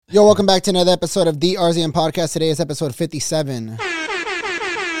Yo, welcome back to another episode of the RZN Podcast. Today is episode 57.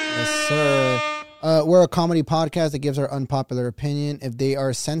 Yes, sir. We're a comedy podcast that gives our unpopular opinion. If they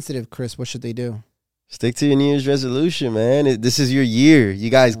are sensitive, Chris, what should they do? Stick to your New Year's resolution, man. This is your year. You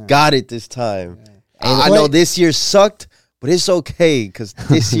guys got it this time. I know this year sucked, but it's okay because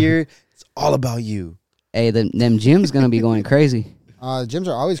this year it's all about you. Hey, them gyms gonna be going crazy. Gyms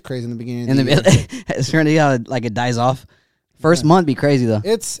are always crazy in the beginning. It's turning out like it dies off. First month be crazy though.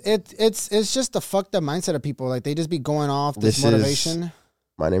 It's just the fucked up mindset of people. Like they just be going off this motivation.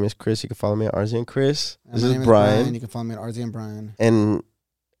 My name is Chris. You can follow me at RZN Chris. This is Brian. You can follow me at RZN Brian. And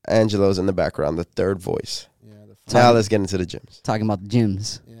Angelo's in the background, the third voice. Yeah. Now let's get into the gyms. Talking about the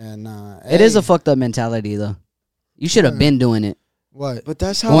gyms. Yeah, nah. It is a fucked up mentality though. You should have been doing it. What? But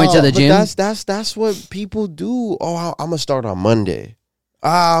that's how going to the gym. That's what people do. Oh, I'm gonna start on Monday.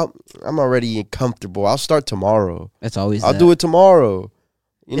 I'm already comfortable. I'll start tomorrow. That's always. I'll do it tomorrow.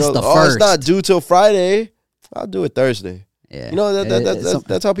 You it's know, the first. It's not due till Friday. I'll do it Thursday. Yeah, you know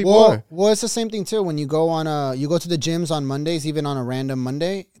that's how people are. Well, it's the same thing too. When you go on you go to the gyms on Mondays, even on a random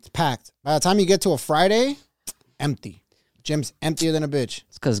Monday, it's packed. By the time you get to a Friday, empty. Gym's emptier than a bitch.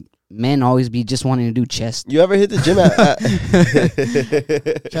 It's because men always be just wanting to do chest. You ever hit the gym at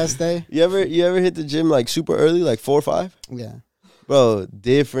chest day? You ever hit the gym like super early, like 4 or 5? Yeah. Bro,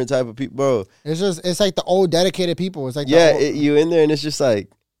 different type of people, bro. It's like the old dedicated people. It's like you in there and it's just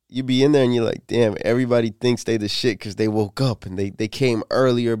like you be in there and you're like, damn, everybody thinks they the shit because they woke up and they came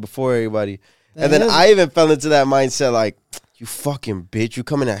earlier before everybody. And then I even fell into that mindset like, you fucking bitch, you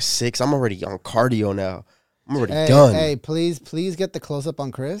coming at 6? I'm already on cardio now. I'm already done. Hey, please get the close up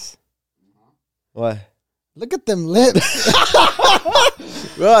on Chris. What? Look at them lips.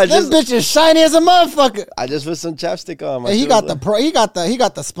 Bro, this bitch is shiny as a motherfucker. I just put some chapstick on. Hey, he got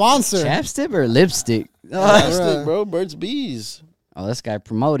the sponsor. Chapstick or lipstick? Chapstick, bro. Burt's Bees. Oh, this guy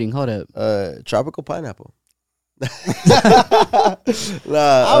promoting. Hold up. Tropical pineapple. I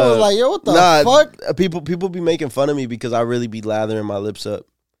was like, yo, what the fuck? People be making fun of me because I really be lathering my lips up.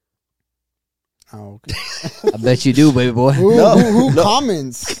 Oh, okay. I bet you do, baby boy. Who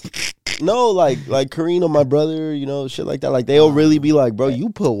comments? No, like Karina, my brother, you know, shit like that. Like they'll really be like, bro, you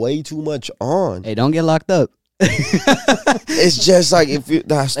put way too much on. Hey, don't get locked up. It's just like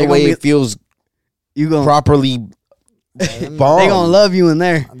that's the way it feels. You gonna properly bomb. They gonna love you in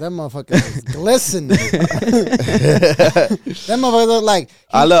there. That motherfucker is glistening. That motherfucker look like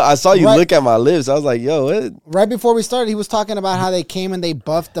I saw you look at my lips. I was like, yo, what? Right before we started, he was talking about how they came and they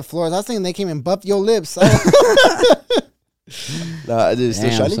buffed the floors. I was thinking they came and buffed your lips. Nah, is it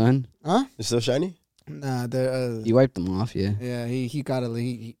still shiny? Son. Huh? It's still shiny? Nah, you wiped them off, yeah. Yeah, he got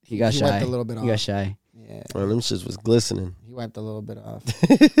he got shy. Wiped a little bit off. He got shy. Yeah. Well, them shits was glistening. He wiped a little bit off.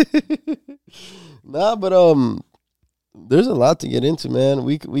 Nah, but there's a lot to get into, man.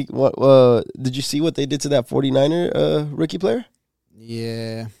 Did you see what they did to that 49er rookie player?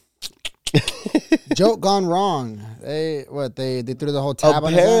 Yeah. Joke gone wrong. They threw the whole tab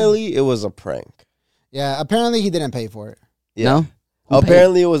on his Apparently it was a prank. Yeah, apparently he didn't pay for it. Yeah. No?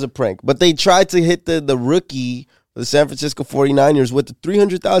 Apparently it was a prank. But they tried to hit the rookie for the San Francisco 49ers with the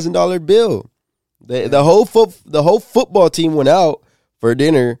 $300,000 bill. The whole football team went out for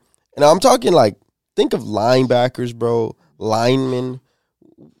dinner. And I'm talking like, think of linebackers, bro, linemen.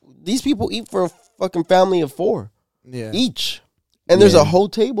 These people eat for a fucking family of 4 each. And there's a whole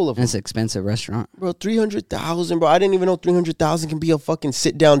table of them. It's an expensive restaurant. Bro, $300,000, bro. I didn't even know $300,000 can be a fucking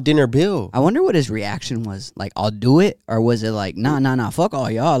sit-down dinner bill. I wonder what his reaction was. Like, I'll do it? Or was it like, nah, fuck all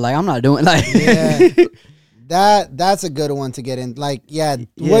y'all. Like, I'm not doing like yeah. That's a good one to get in. Like,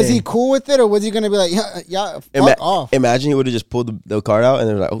 was he cool with it? Or was he going to be like, yeah, fuck off? Imagine he would have just pulled the card out and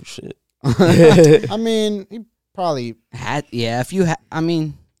they were like, oh, shit. I mean, he probably had, if you I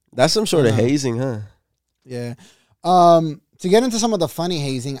mean. That's some sort of hazing, huh? Yeah. To get into some of the funny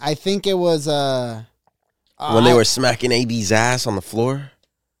hazing, I think it was when they were smacking AB's ass on the floor.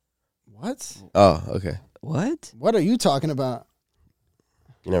 What? Oh, okay. What? What are you talking about?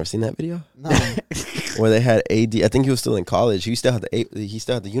 You never seen that video? No. Where they had AD. I think he was still in college. He still had the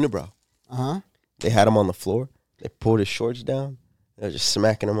unibrow. They had him on the floor. They pulled his shorts down. They were just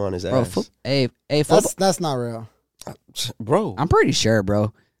smacking him on his ass. That's not real, bro. I'm pretty sure,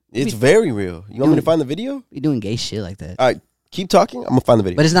 bro. It's very real. You want me to find the video? You doing gay shit like that? All right. Keep talking. I'm going to find the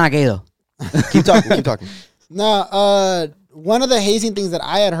video. But it's not gay, though. Keep talking. No, one of the hazing things that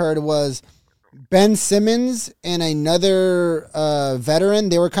I had heard was Ben Simmons and another veteran.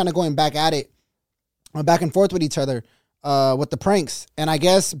 They were kind of going back at it, back and forth with each other with the pranks. And I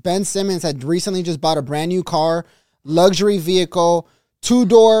guess Ben Simmons had recently just bought a brand new car, luxury vehicle,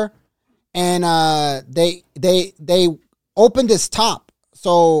 2-door, and they opened his top.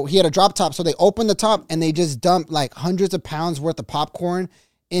 So he had a drop top. So they opened the top and they just dumped like hundreds of pounds worth of popcorn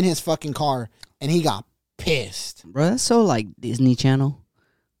in his fucking car. And he got pissed. Bro, that's so like Disney Channel.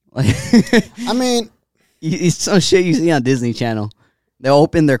 Like, I mean, it's some shit you see on Disney Channel. They'll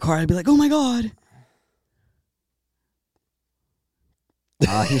open their car and be like, "Oh my god!"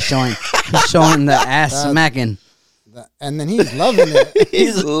 He's showing the ass smacking. and then he's loving it.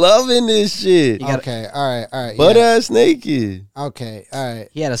 He's loving this shit. Okay, all right. Butt ass naked. Okay, all right.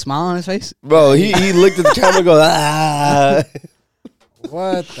 He had a smile on his face. Bro, he looked at the camera and goes, ah.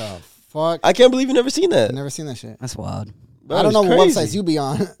 What the fuck? I can't believe you never seen that. I've never seen that shit. That's wild. Bro, I don't it's know what crazy. websites you be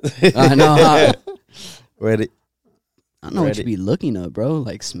on. I know. Reddit. I don't know what you be looking up, bro.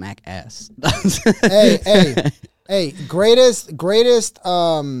 Like smack ass. Hey, greatest, what's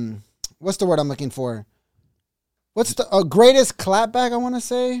the word I'm looking for? What's the greatest clapback, I want to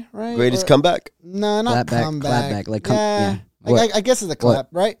say, right? Greatest comeback? No, not Clapback. Like, yeah. yeah. I guess it's a clap,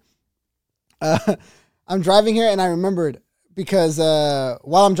 right? I'm driving here and I remembered because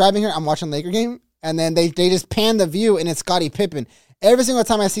while I'm driving here, I'm watching Laker game and then they just pan the view and it's Scottie Pippen. Every single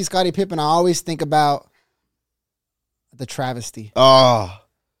time I see Scottie Pippen, I always think about the travesty. Oh.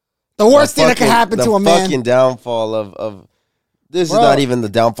 The worst thing that could happen to a man. The fucking downfall of this is not even the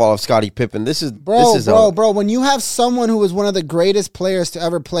downfall of Scottie Pippen. This is bro. When you have someone who was one of the greatest players to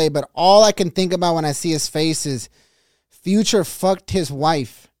ever play, but all I can think about when I see his face is Future fucked his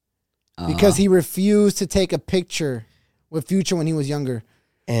wife because he refused to take a picture with Future when he was younger.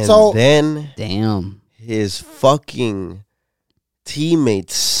 And so, then damn, his fucking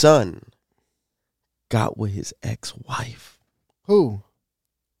teammate's son got with his ex-wife. Who?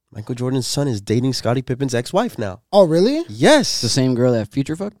 Michael Jordan's son is dating Scottie Pippen's ex-wife now. Oh, really? Yes. the same girl that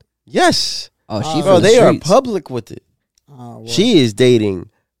Future fucked. Yes. Oh, she. Bro, from the they are streets. public with it. Oh, well. She is dating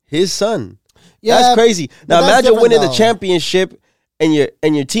his son. Yeah, that's crazy. Now that's imagine different, winning though. the championship and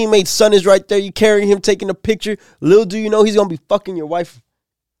your teammate's son is right there. You carrying him, taking a picture. Little do you know he's gonna be fucking your wife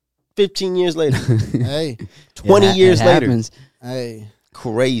 15 years later. Hey, 20 years it later. happens. hey.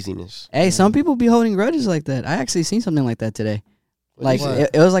 Craziness. Hey, some people be holding grudges like that. I actually seen something like that today. Like What?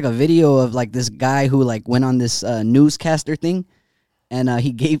 it was like a video of like this guy who like went on this newscaster thing, and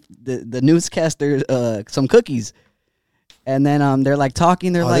he gave the newscaster some cookies, and then they're like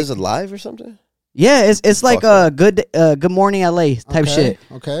talking. They're like, is it live or something? yeah, it's like good morning LA type shit.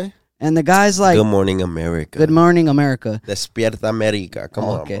 Okay. And the guy's like, Good morning, America. good morning America. Despierta America. Come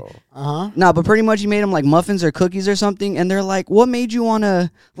on, Okay. bro. No, but pretty much he made them like muffins or cookies or something, and they're like, "What made you want to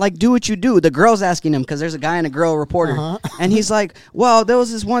like do what you do?" The girl's asking him because there's a guy and a girl reporter, and he's like, "Well, there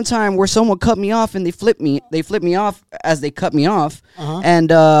was this one time where someone cut me off and they flipped me off as they cut me off,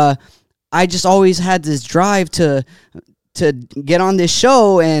 and I just always had this drive to get on this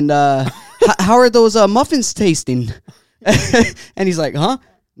show, and how are those muffins tasting?" And he's like, "Huh?"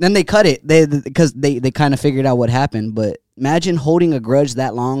 Then they cut it because they kind of figured out what happened. But imagine holding a grudge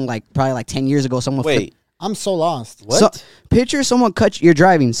that long, like probably like 10 years ago. Someone Wait. I'm so lost. What? Picture someone you're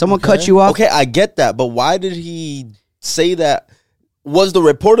driving. Someone cut you off. Okay, I get that, but why did he say that? Was the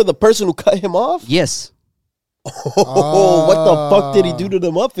reporter the person who cut him off? Yes. Oh, what the fuck did he do to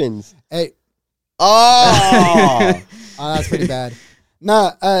the muffins? Hey. Oh. That's pretty bad.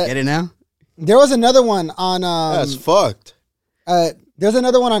 Nah, Get it now? there was another one on That's fucked. there's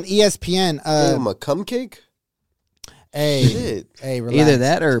another one on ESPN. Gave him a cum cake? Hey, Shit. hey, relax. Either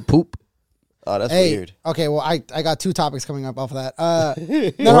that or poop. Oh, that's Hey, weird. okay, well, I got two topics coming up off of that.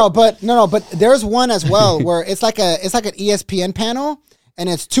 But there's one as well where it's like an ESPN panel, and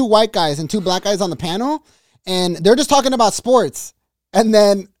it's two white guys and two black guys on the panel, and they're just talking about sports. And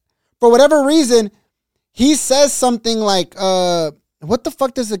then, for whatever reason, he says something like, what the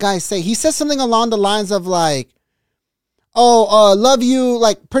fuck does the guy say? He says something along the lines of like, oh, love you.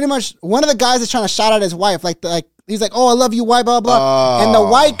 Like, pretty much one of the guys is trying to shout out his wife. Like he's like, oh, I love you, why, blah, blah. And the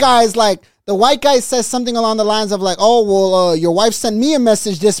white guy says something along the lines of like, oh, well, your wife sent me a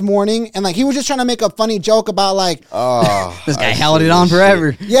message this morning. And like, he was just trying to make a funny joke about like, This guy held it on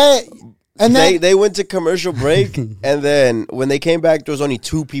forever. yeah. And then, They went to commercial break, and then when they came back, there was only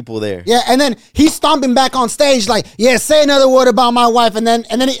two people there. yeah, and then he's stomping back on stage like, yeah, say another word about my wife, and then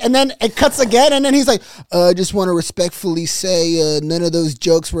it cuts again, and then he's like, I just want to respectfully say none of those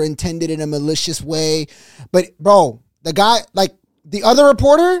jokes were intended in a malicious way. But bro, the guy, like the other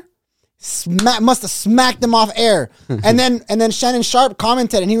reporter, must have smacked him off air, and then Shannon Sharp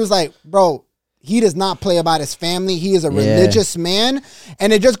commented, and he was like, bro, he does not play about his family. He is a religious man.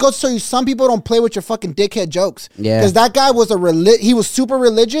 And it just goes to show you some people don't play with your fucking dickhead jokes. Yeah. Because that guy was he was super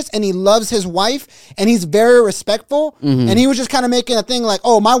religious and he loves his wife and he's very respectful. And he was just kind of making a thing like,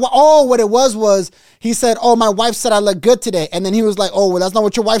 what it was he said, my wife said I look good today. And then he was like, well, that's not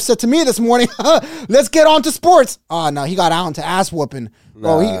what your wife said to me this morning. Let's get on to sports. Oh, no, he got out into ass whooping.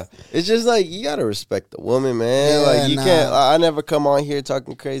 Nah, it's just like, you got to respect the woman, man. Like, you can't, I never come on here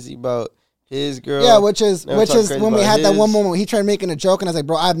talking crazy about his girl. Yeah, which is when we had that one moment where he tried making a joke and I was like,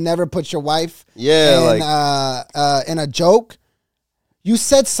 bro, I've never put your wife in a joke. You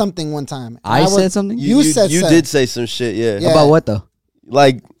said something one time. I said something? You did say some shit, yeah. About what though?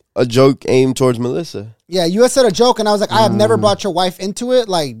 Like a joke aimed towards Melissa. Yeah, you had said a joke and I was like, I have never brought your wife into it.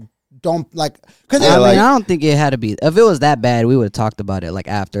 Like, don't like, because I don't think it had to be. If it was that bad, we would have talked about it like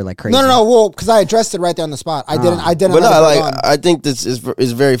after, like crazy. No. Well, because I addressed it right there on the spot. I didn't. But no, like I think this is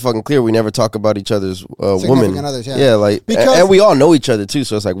very fucking clear. We never talk about each other's women. Others, yeah, like and we all know each other too.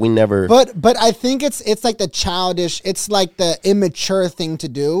 So it's like we never. But I think it's like the childish. It's like the immature thing to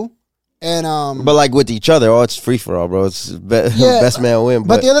do. And but like with each other, it's free for all, bro. It's best man win.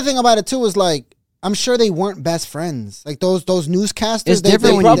 But the other thing about it too is like, I'm sure they weren't best friends. Like those newscasters. It's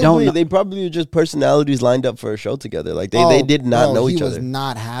different when you don't know. They probably were just personalities lined up for a show together. Like they did not know each other. He was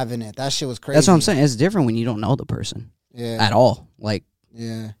not having it. That shit was crazy. That's what I'm saying. It's different when you don't know the person. Yeah. At all. Like.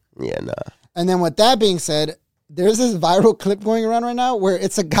 Yeah. Yeah, nah. And then with that being said, there's this viral clip going around right now where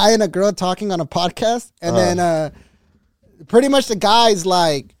it's a guy and a girl talking on a podcast, and then pretty much the guy's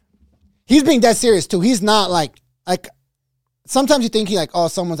like, he's being dead serious too. He's not like. Sometimes you think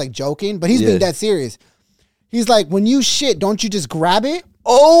someone's like joking, but he's being dead serious. He's like, when you shit, don't you just grab it?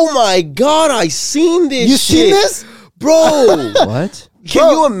 Oh my God, I seen this You shit. seen this? Bro. What?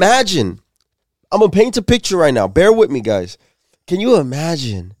 Can you imagine? I'm going to paint a picture right now. Bear with me, guys. Can you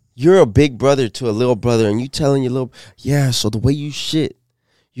imagine? You're a big brother to a little brother, and you telling your little, so the way you shit,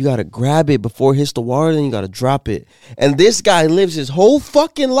 you got to grab it before it hits the water, then you got to drop it. And this guy lives his whole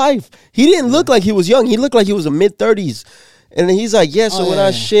fucking life. He didn't look like he was young. He looked like he was in mid-30s. And then he's like, when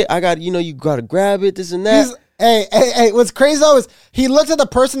I shit, I got, you got to grab it, this and that. Hey, what's crazy though is he looks at the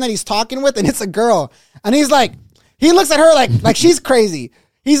person that he's talking with and it's a girl. And he's like, he looks at her like she's crazy.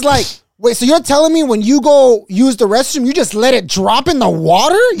 He's like, wait, so you're telling me when you go use the restroom, you just let it drop in the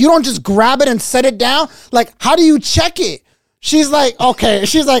water? You don't just grab it and set it down? Like, how do you check it? She's like, okay.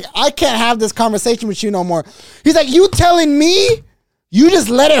 She's like, I can't have this conversation with you no more. He's like, you telling me you just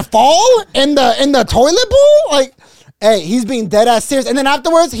let it fall in the toilet bowl? Like, hey, he's being dead ass serious. And then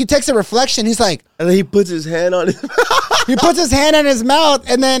afterwards, he takes a reflection. He's like, and then he puts his hand on his mouth. He puts his hand on his mouth.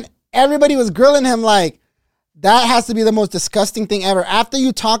 And then everybody was grilling him like, that has to be the most disgusting thing ever. After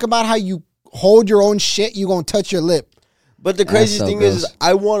you talk about how you hold your own shit, you going to touch your lip. But the craziest thing is,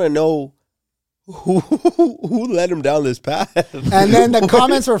 I want to know who led him down this path. And then the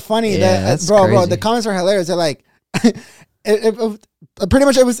comments were funny. That's bro, crazy. the comments were hilarious. They're like, pretty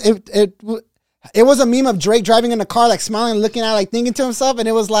much it was a meme of Drake driving in the car, like smiling, looking at, like thinking to himself, and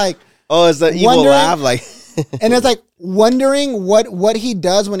it was like, it's the evil laugh, like, and it's like wondering what he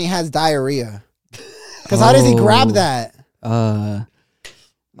does when he has diarrhea, because how does he grab that? Oh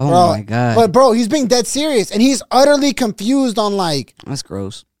bro, my God! But bro, he's being dead serious, and he's utterly confused on like, that's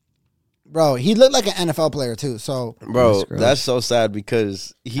gross. Bro, he looked like an NFL player too. So, bro, that's so sad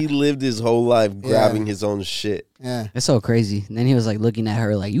because he lived his whole life grabbing his own shit. Yeah, it's so crazy. And then he was like looking at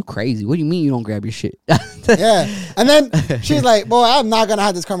her like, "You crazy? What do you mean you don't grab your shit?" Yeah, and then she's like, "Boy, I'm not gonna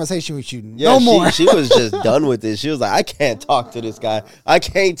have this conversation with you no more." She was just done with it. She was like, "I can't talk to this guy. I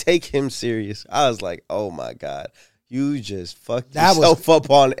can't take him serious." I was like, "Oh my God." You just fucked yourself up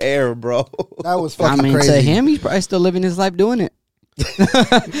on air, bro. That was fucking crazy. To him, he's probably still living his life doing it.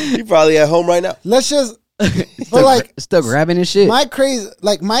 He probably at home right now. Let's just, but like, still grabbing his shit. My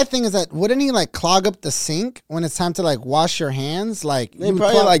thing is that wouldn't he like clog up the sink when it's time to like wash your hands? Like, they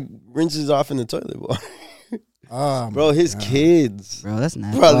probably like rinses off in the toilet bowl. Bro, his kids. Bro, that's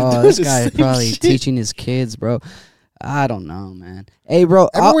not. This guy is probably teaching his kids, bro. I don't know, man. Hey, bro.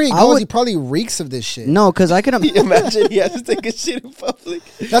 Everywhere he goes, he probably reeks of this shit. No, because I can imagine he has to take a shit in public.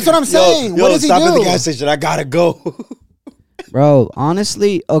 That's what I'm saying. What does he do? Stop at the gas station. I gotta go. Bro,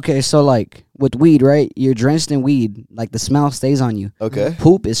 honestly, okay, so like with weed, right? You're drenched in weed. Like the smell stays on you. Okay.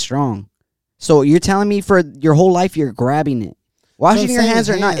 Poop is strong. So you're telling me for your whole life you're grabbing it. Washing your hands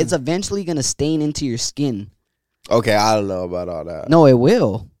or not, it's eventually going to stain into your skin. Okay, I don't know about all that. No, it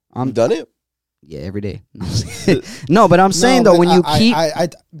will. I'm done it? Yeah, every day. No, but I'm saying though, when you keep...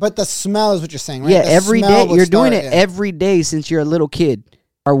 but the smell is what you're saying, right? Yeah, every day. You're doing it every day since you're a little kid.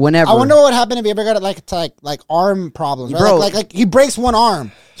 or whenever. I wonder what would happen if he ever got like arm problems, right? Bro. Like he breaks one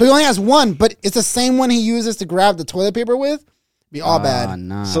arm, so he only has one, but it's the same one he uses to grab the toilet paper with. Be all bad.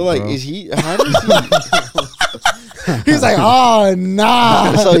 Nah, So like, bro. is he? How does he? He's like, oh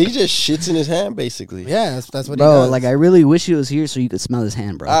nah. So he just shits in his hand, basically. Yeah, that's what he Bro, does. like I really wish he was here so you could smell his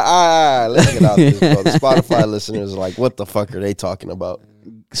hand, bro. Let's get out this, bro. The Spotify listeners are like, what the fuck are they talking about?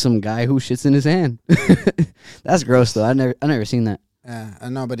 Some guy who shits in his hand. That's gross though. I never seen that. Yeah, I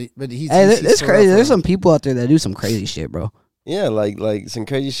know, but he's. Hey, he's it's so crazy. rough, There's bro. some people out there that do some crazy shit, bro. Yeah, like some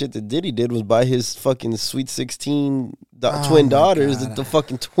crazy shit that Diddy did was buy his fucking Sweet 16 Oh twin my daughters God. the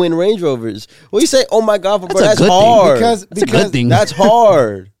fucking twin Range Rovers. What you say? Oh my God, bro, That's a that's good thing. hard. Because That's a good thing. That's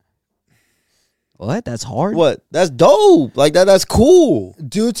hard. What? That's hard. What? That's dope. Like that's cool.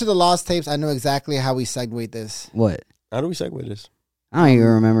 due to the lost tapes, I know exactly how we segued this. What? How do we segue this? I don't even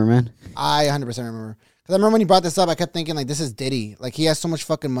remember, man. I 100% remember. Because I remember when you brought this up, I kept thinking, like, this is Diddy. Like, he has so much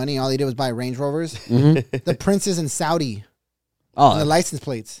fucking money. All he did was buy Range Rovers. The Prince is in Saudi. And the Oh, license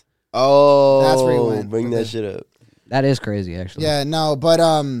plates. Oh, That's where he went bring with that it. shit up. that is crazy, actually. Yeah, no, but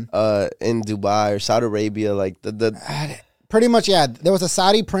In Dubai or Saudi Arabia, like the pretty much, yeah. There was a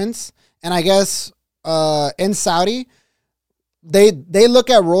Saudi prince. And I guess in Saudi, they look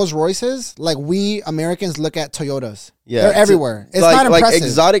at Rolls Royces like we Americans look at Toyotas. yeah, They're everywhere. It's like, not impressive. Like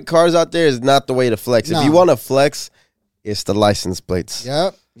exotic cars out there is not the way to flex. No. If you want to flex, it's the license plates.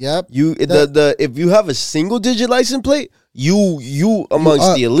 Yep. You the if you have a single digit license plate, you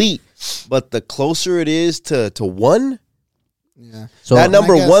amongst the elite. But the closer it is to one, Yeah. So that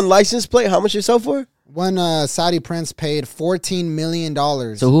number I guess- one license plate, how much you sell for? One Saudi prince paid $14 million.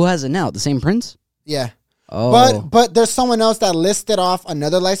 So who has it now? The same prince? Yeah. Oh, But there's someone else that listed off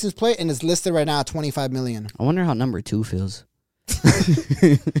another license plate and is listed right now at $25 million. I wonder how number 2 feels.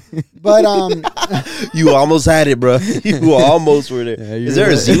 But You almost had it, bro. You almost were there. Yeah, Is there a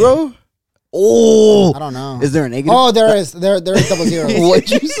right. zero? Oh, I don't know. is there a negative? Oh, there is. There is double zeros. What'd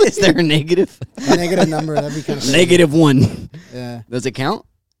you say? Is there a negative? A negative number. That'd be kind of -1. Yeah. Does it count?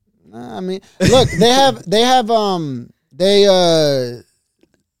 I mean, look,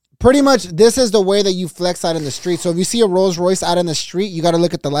 pretty much this is the way that you flex out in the street. So if you see a Rolls Royce out in the street, you got to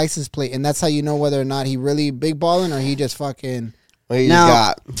look at the license plate, and that's how you know whether or not he really big balling or he just fucking. Well, he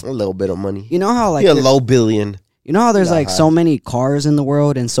Now- just got a little bit of money. You know how like He a there- low billion. you know how there's Nah. like so many cars in the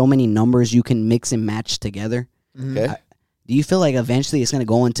world and so many numbers you can mix and match together. Okay. Do you feel like eventually it's gonna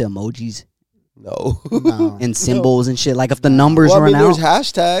go into emojis No. No. and symbols and shit? Like if the numbers Well, I run mean, there's out,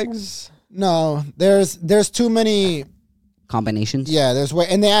 hashtags. No, there's too many. combinations. Yeah, there's way,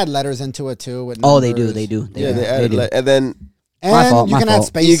 and they add letters into it too. With Oh, they do. numbers. They do. Yeah, they do. added, do. and then And My fault, you my can add fault.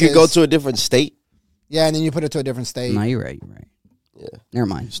 spaces. you could go to a different state. Yeah, and then you put it to a different state. No, you're right. You're right. Yeah. Never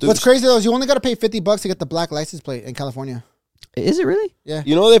mind. Stupid. What's crazy though is you only got to pay $50 to get the black license plate in California. Is it really? Yeah,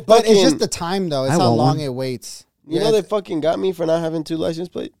 You know they but fucking. it's just the time though. It's I how want long one. it waits. you Yeah, know they it's- fucking got me for not having 2 license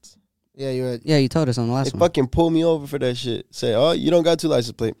plates. Yeah, you would. Yeah, you told us on the They last one. fucking pulled me over for that shit. Say, oh, you don't got 2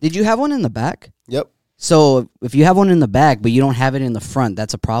 license plate. Did you have one in the back? Yep. So if you have one in the back but you don't have it in the front,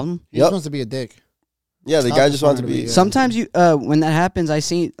 that's a problem. He Yep. just wants to be a dick. Yeah, the Stop guy just just wanted to wanting to be. be- Yeah. Sometimes you, when that happens, I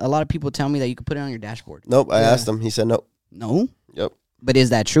see a lot of people tell me that you can put it on your dashboard. Nope. I Yeah. asked him. He said no. No, Yep. but is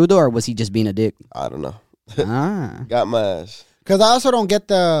that true though, or was he just being a dick? I don't know. Ah, Got my ass. Because I also don't get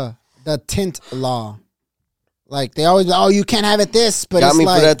the tint law. Like they always, oh, you can't have it this, but Got it's me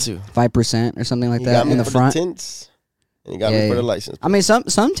like for that too. 5% or something like He that got me in the for front. the tints, and he got Yeah, me for yeah. the license. I mean, some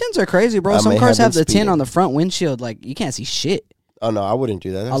tints are crazy, bro. I Some may cars have have been the tint speeding. on the front windshield, like you can't see shit. Oh no, I wouldn't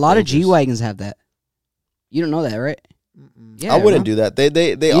do that. A lot of G wagons have that. You don't know that, right? Yeah, I wouldn't bro. do that. They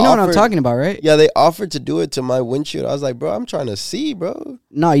You know what I'm talking about, right? Yeah, they offered to do it to my windshield. I was like, bro, I'm trying to see, bro.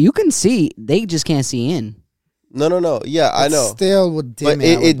 No, you can see. They just can't see in. No. Yeah, I it know. Still would dim But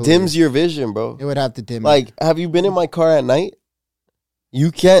it. I would it believe. dims your vision, bro. It would have to dim. Like, have you been in my car at night?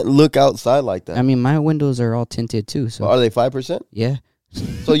 You can't look outside like that. I mean, my windows are all tinted too. So Are they 5%? yeah.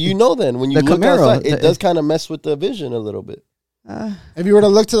 So you know then, when you The look Camaro, outside, it the- does kind of mess with the vision a little bit. If you were to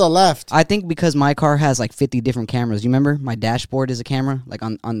look to the left, I think because my car has like 50 different cameras. You remember my dashboard is a camera, like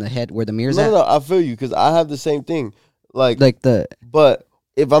on the head where the mirror's at. No, I feel you because I have the same thing. Like the but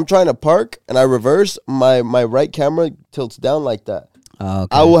if I'm trying to park and I reverse, my right camera tilts down like that. okay.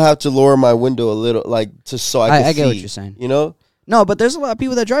 I will have to lower my window a little, like just so I can I get see, what you're saying. You know? No, but there's a lot of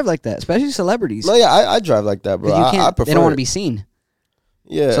people that drive like that, especially celebrities. No, yeah, I drive like that, bro. 'Cause you I can't. prefer. They don't want to it. be seen.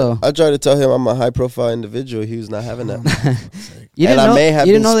 Yeah, so- I tried to tell him I'm a high profile individual. He was not having that. You And didn't I know. may have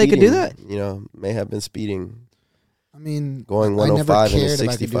You didn't been know they could do speeding, that. You know, may have been speeding, I mean, going I never 105 and a cared if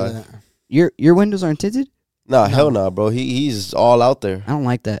I could do 65. that. Your windows aren't tinted. Nah, hell no, bro. He's all out there. I don't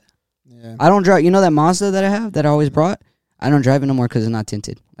like that. Yeah. I don't drive. You know that Mazda that I have that I always brought. I don't drive it no more because it's not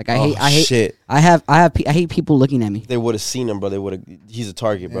tinted. Like I hate. Shit. I hate people looking at me. They would have seen him, bro. They would have. He's a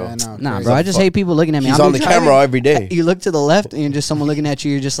target, bro. Yeah, I know, Nah, crazy. bro. I just hate people looking at me. He's I'll on be the driving, camera every day. You look to the left and just someone looking at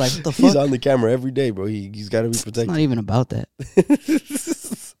you. You're just like, what the fuck? He's on the camera every day, bro. He's got to be It's protected. not even about that.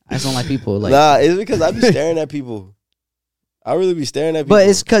 I just don't like people. Like, Nah, it's because I be staring at people. I really be staring at people. But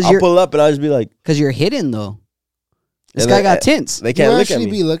it's 'cause I'll you're- pull up and I'll just be like, because you're hidden though. This And guy they- got tints. they You can't look at actually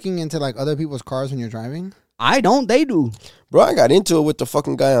me. be looking into like other people's cars when you're driving? I don't. They do. Bro, I got into it with the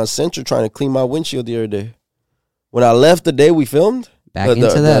fucking guy on Central trying to clean my windshield the other day. When I left the day we filmed, Back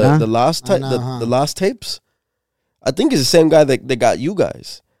into that, huh? the lost I know, huh? the lost tapes. I think it's the same guy that got you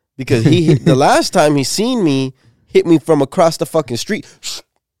guys because he the last time he seen me hit me from across the fucking street,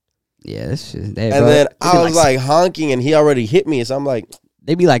 Yeah, this shit. They, and bro, then they be I was like honking and he already hit me, so I'm like,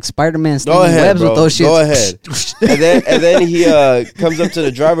 they be like Spider-Man go slinging ahead, webs bro, with those shits. go ahead. and then he comes up to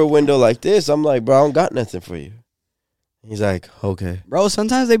the driver window like this. I'm like, bro, I don't got nothing for you. He's like, okay. Bro,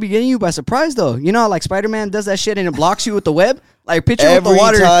 sometimes they be getting you by surprise though. You know how like Spider-Man does that shit and it blocks you with the web? Like picture with Every the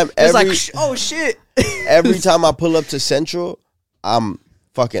water. time, It's like, every- oh shit. Every time I pull up to Central, I'm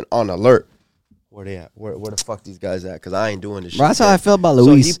fucking on alert. Where they at? Where the fuck these guys at? Because I ain't doing this shit. Bro, that's how I felt about So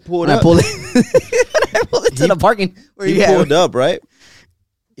Luis. he pulled when up. I pulled it to the parking. Where He you at? pulled up, right?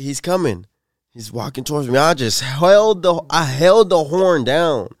 He's coming. He's walking towards me. I just held the horn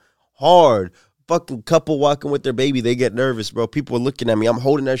down hard. Fucking couple walking with their baby. They get nervous, bro. People are looking at me. I'm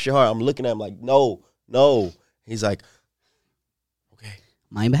holding that shit hard. I'm looking at him like, no. He's like, okay.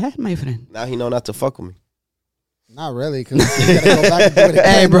 My bad, my friend. Now he know not to fuck with me. Not really, because you gotta go back and do it again.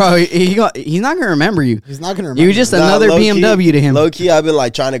 Hey, bro, he's not gonna remember you. He's not gonna remember. You're just Nah, another low-key- BMW to him. Low key, I've been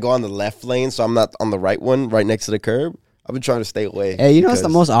like trying to go on the left lane, so I'm not on the right one, right next to the curb. I've been trying to stay away. Hey, you know what's the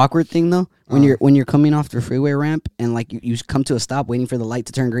because- most awkward thing though? When you're coming off the freeway ramp and like you come to a stop waiting for the light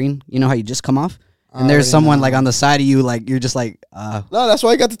to turn green. You know how you just come off and there's yeah, someone no. like on the side of you, like you're just like, No, that's why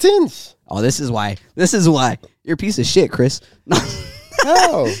I got the tins. oh, this is why. You're a piece of shit, Chris. No.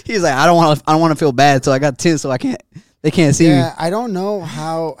 No. He's like, I don't want to feel bad, so I got tint, so they can't see me. Yeah, I don't know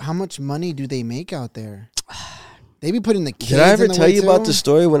how much money do they make out there. They be putting the kids. Did I ever in the tell way you about too? the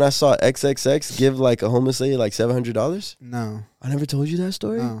story when I saw XXX give like a homeless lady like $700? No, I never told you that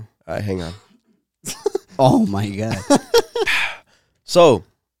story. no. All right, hang on. Oh my god. So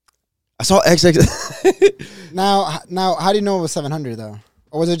I saw XX. Now, how do you know it was 700 though,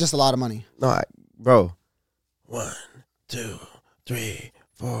 or was it just a lot of money? No, bro. 1, 2, 3,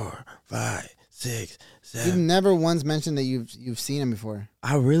 4, 5, 6, You've 7. never once mentioned that you've seen him before.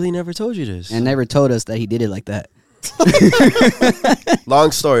 I really never told you this. And never told us that he did it like that.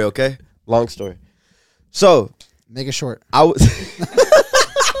 Long story, okay? Long story. So Make it short. I was.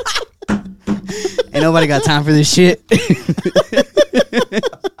 Ain't nobody got time for this shit.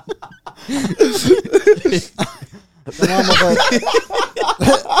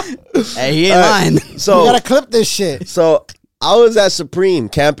 Hey, he ain't lying. You So gotta clip this shit. So I was at Supreme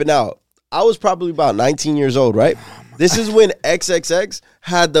camping out. I was probably about 19 years old, right? This is when XXX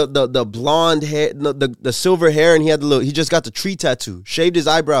had the blonde hair, the silver hair, and he just got the tree tattoo, shaved his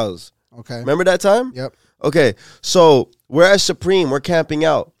eyebrows. Okay. Remember that time? Yep. Okay, so we're at Supreme, we're camping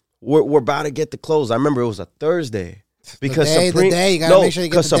out. We're about to get the clothes. I remember it was a Thursday because the Supreme. day. You gotta make sure you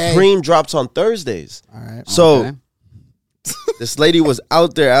get because the day. Supreme drops on Thursdays. All right. So Okay. this lady was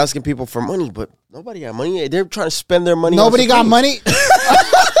out there asking people for money, but nobody got money. They're trying to spend their money. Nobody on got Supreme. money.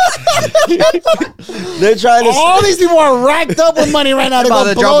 They're trying to. All these people are racked up with money right now. They're About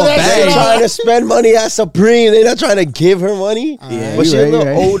gonna to blow drop a that bag. shit They're out. trying to spend money at Supreme. They're not trying to give her money. Yeah, But you she's a right, little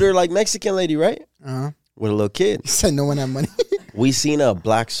you right. older, like Mexican lady, right? Uh-huh. With a little kid. Said no one had money. We seen a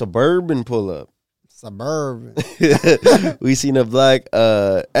black Suburban pull up. Suburban. We seen a black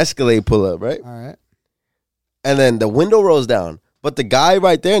Escalade pull up, right? All right. And then the window rolls down. But the guy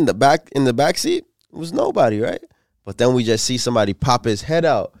right there in the back seat was nobody, right? But then we just see somebody pop his head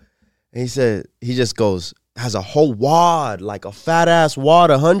out. And he just goes, has a whole wad, like a fat ass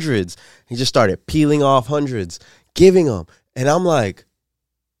wad of hundreds. He just started peeling off hundreds, giving them. And I'm like,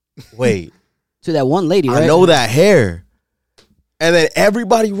 wait, To that one lady, right? I know that hair. And then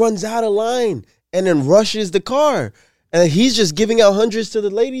everybody runs out of line and then rushes the car. And then he's just giving out hundreds to the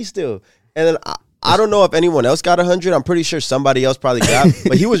lady still. And then I don't know if anyone else got 100. I'm pretty sure somebody else probably got,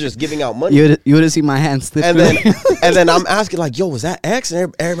 but he was just giving out money. You would have seen my hand slip. And through. then I'm asking like, yo, was that X?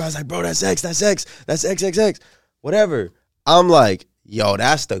 And everybody's like, bro, that's X, that's XXX, whatever. I'm like, yo,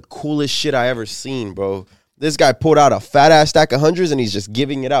 that's the coolest shit I ever seen, bro. This guy pulled out a fat ass stack of hundreds and he's just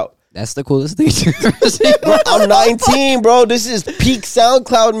giving it out. That's the coolest thing to ever see. Bro, I'm 19, bro. This is peak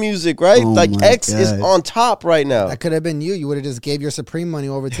SoundCloud music, right? Oh like my X is God. on top right now. That could have been you. You would have just gave your Supreme money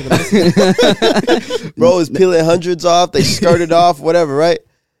over to the Mexicans. Bro is peeling hundreds off. They skirted off, whatever, right?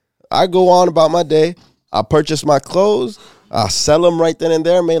 I go on about my day. I purchase my clothes. I sell them right then and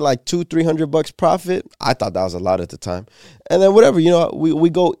there. Made like $200-300 profit. I thought that was a lot at the time. And then whatever, we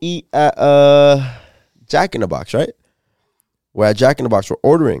go eat at Jack in the Box, right? We're at Jack in the Box. We're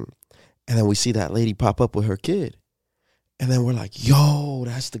ordering. And then we see that lady pop up with her kid. And then we're like, yo,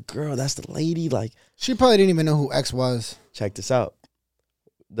 that's the girl. That's the lady. Like, She probably didn't even know who X was. check this out.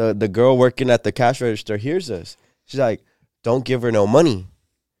 The girl working at the cash register hears us. She's like, don't give her no money.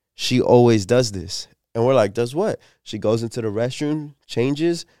 She always does this. And we're like, does what? She goes into the restroom,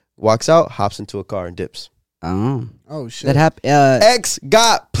 changes, walks out, hops into a car and dips. Oh, Oh, shit. that happened. X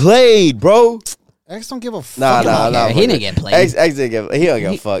got played, bro. X don't give a fuck. Nah. Yeah, he didn't get played. X didn't get. He don't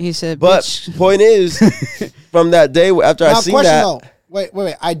give a fuck. He said, but bitch. point is, from that day after I Now, seen question that, though.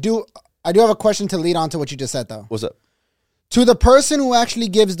 Wait. I do have a question to lead on to what you just said though. what's up? To the person who actually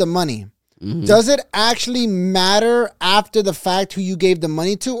gives the money, Mm-hmm. does it actually matter after the fact who you gave the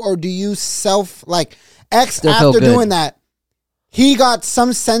money to, or do you X Still feel after good. doing that, he got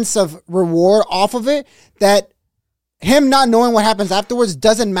some sense of reward off of it that him not knowing what happens afterwards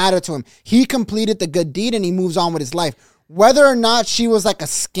doesn't matter to him. He completed the good deed and he moves on with his life. Whether or not she was like a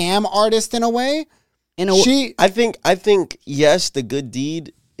scam artist in a way, I think yes, the good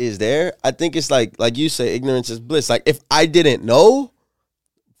deed is there. I think it's like you say, ignorance is bliss. Like if I didn't know,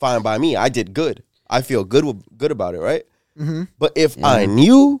 fine by me. I did good. I feel good about it, right? Mm-hmm. But if I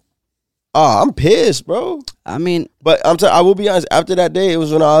knew, I'm pissed, bro. I mean, But I will be honest. After that day, it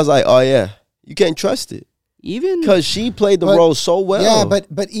was when I was like, oh yeah, you can't trust it even because she played the But- role so well. Yeah,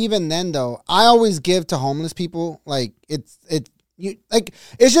 but even then though, I always give to homeless people. Like it's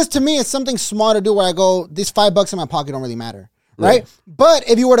just to me, it's something small to do where I go, these $5 in my pocket don't really matter, right? Yeah. But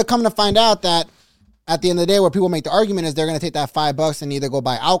if you were to come to find out that at the end of the day, where people make the argument is they're going to take that $5 and either go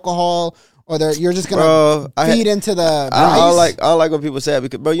buy alcohol or you're just going to feed into the I vice. don't like when people say that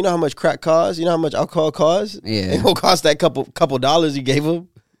because, bro, you know how much crack costs? You know how much alcohol costs? Yeah. It don't cost that couple dollars you gave them.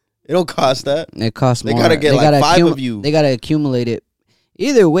 It don't cost that. it costs They more. gotta get like 5 of you. They gotta accumulate it.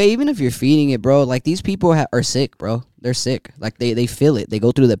 Either way, even if you're feeding it, bro, like these people are sick, bro. They're sick. Like they feel it. They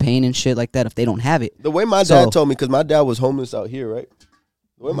go through the pain and shit like that if they don't have it. The way my dad told me, because my dad was homeless out here, right?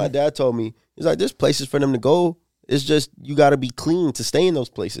 The way my dad told me, he's like, there's places for them to go. It's just you got to be clean to stay in those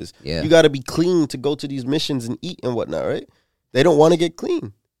places. Yeah. You got to be clean to go to these missions and eat and whatnot, right? They don't want to get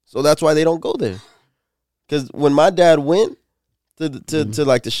clean. So that's why they don't go there. Because when my dad went to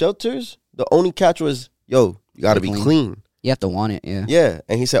like the shelters, the only catch was, yo, you got to be clean. You have to want it, yeah. Yeah.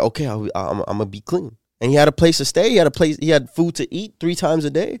 And he said, okay, I'm going to be clean. And he had a place to stay. He had food to eat 3 times a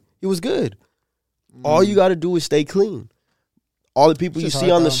day. He was good. All you got to do is stay clean. All the people you It's just see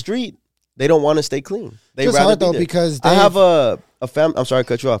hard, on the though. street, they don't want to stay clean. They It's rather hard be though there. because I have they've- a family. I'm sorry to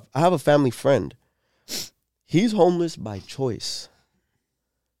cut you off. I have a family friend. He's homeless by choice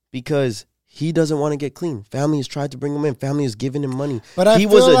because he doesn't want to get clean. Family has tried to bring him in. Family has given him money. But I he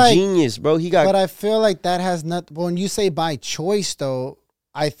was feel a like- genius, bro. He got. But I feel like that has not. When you say by choice, though,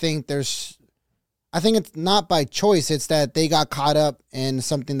 I think it's not by choice. It's that they got caught up in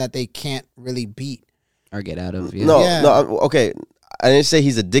something that they can't really beat. Or get out of, yeah. No. Okay, I didn't say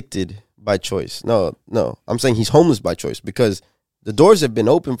he's addicted by choice. No. I'm saying he's homeless by choice because the doors have been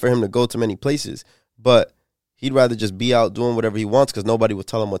open for him to go to many places, but he'd rather just be out doing whatever he wants because nobody will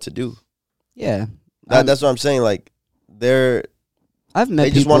tell him what to do. Yeah. That's what I'm saying. Like they I've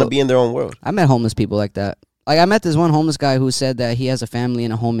met just want to people- be in their own world. I met homeless people like that. Like I met this one homeless guy who said that he has a family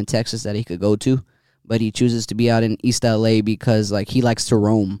and a home in Texas that he could go to, but he chooses to be out in East LA because like he likes to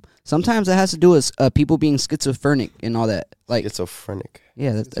roam. Sometimes it has to do with people being schizophrenic and all that. Like Schizophrenic.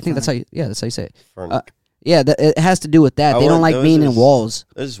 yeah, I think that's how you say it. Phrenic. Yeah, it has to do with that. They don't like there was being in this- walls.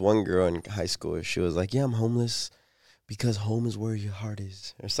 There's this one girl in high school. She was like, "Yeah, I'm homeless because home is where your heart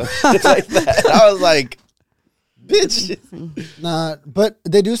is," or something like that. And I was like, "Bitch." Nah, but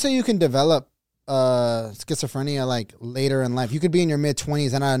they do say you can develop schizophrenia like later in life. You could be in your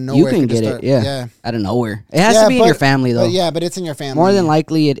mid-20s and out of nowhere You can could just get start- it, yeah. Out of nowhere. It has to be in your family though. But it's in your family. More than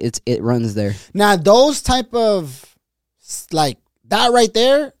likely, it runs there. Now those type of like that right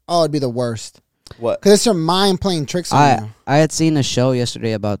there, it'd be the worst What? because it's your mind playing tricks on you. I had seen a show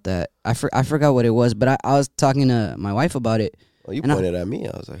yesterday about that. I forgot what it was, but I was talking to my wife about it. Well, you And I- pointed at me.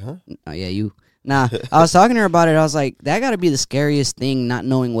 I was like, "Huh?" Oh yeah, you. Nah, I was talking to her about it. I was like, that got to be the scariest thing, not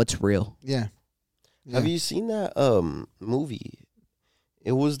knowing what's real. Yeah. Have you seen that movie?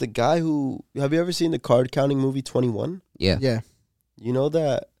 It was the guy who. Have you ever seen the card counting movie 21? Yeah. Yeah. You know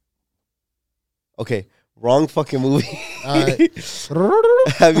that Okay, wrong fucking movie. All right.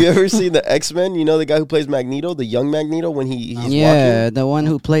 Have you ever seen the X-Men? You know the guy who plays Magneto, the young Magneto, when he's Yeah, walking? the one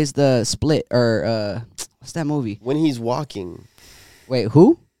who plays the Split, or what's that movie? When he's walking. Wait,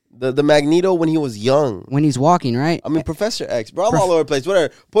 who? The Magneto when he was young. When he's walking, right? I mean, Professor X, bro. I'm all over the place.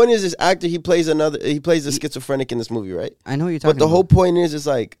 Whatever. Point is, this actor, he plays the schizophrenic in this movie, right? I know what you're talking But the about. whole point is, it's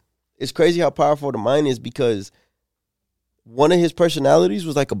like, it's crazy how powerful the mind is, because one of his personalities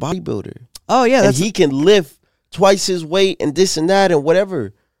was like a bodybuilder. Oh, yeah. And he can lift twice his weight and this and that and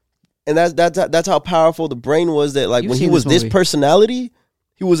whatever. And that's how powerful the brain was, that like You've when he seen was this this movie. personality,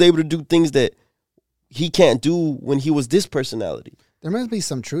 he was able to do things that he can't do when he was this personality. There must be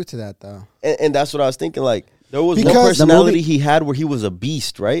some truth to that, though. And that's what I was thinking. Like, there was Because one the personality movie- he had where he was a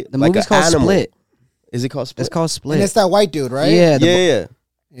beast, right? The like movie's an called animal. Split. Is it called Split? It's called Split. And it's that white dude, right? Yeah. Yeah.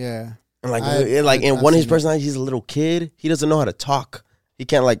 Yeah. And like, I've in one of his seen it. personalities, he's a little kid. He doesn't know how to talk. He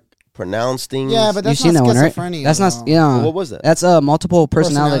can't like pronounce things. Yeah, but that's You've seen not that one, right? schizophrenia. That's not. though. Yeah. What was that? That's multiple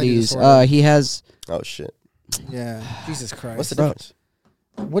Personality personalities. disorder. He has. Oh shit! Yeah. Jesus Christ. What's the Bro. difference?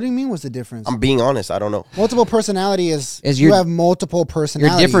 What do you mean? What's the difference? I'm being honest. I don't know. Multiple personality is Is you you're- have multiple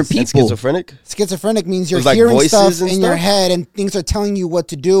personalities. different And people. schizophrenic. Schizophrenic means you're It's like hearing voices stuff and in your stuff? head and things are telling you what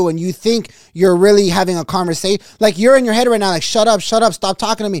to do, and you think you're really having a conversation. Like you're in your head right now, like shut up, stop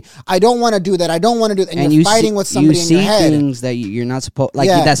talking to me. I don't want to do that. I don't want to do that. And you're fighting with somebody you in your head. things that you're not supposed. Like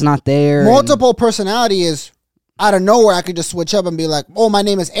Yeah. that's not there. Multiple personality is out of nowhere. I could just switch up and be like, "Oh, my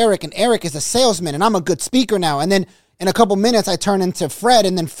name is Eric, and Eric is a salesman, and I'm a good speaker now." And then in a couple minutes, I turn into Fred,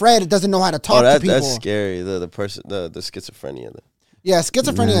 and then Fred doesn't know how to talk to people. That's scary. The schizophrenia. Yeah,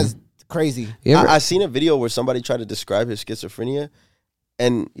 schizophrenia is crazy. You ever- I seen a video where somebody tried to describe his schizophrenia,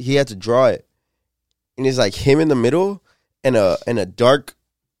 and he had to draw it, and it's like him in the middle, and a dark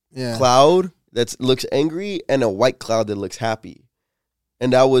Yeah. cloud that looks angry, and a white cloud that looks happy,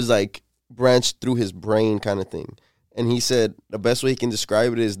 and that was like branched through his brain kind of thing. And he said the best way he can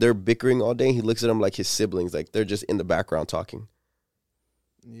describe it is they're bickering all day. And he looks at them like his siblings, like they're just in the background talking,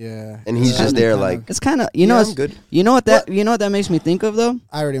 Yeah. and he's just there like, it's kind of I'm good. you know what that makes me think of though.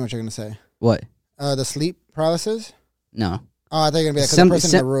 I already know what you're gonna say. What? The sleep paralysis. No. Oh, I thought you're gonna be like 'cause Sim- the person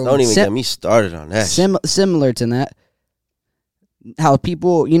in sim- the room. Don't even Sim- get me started on that. Similar to that. How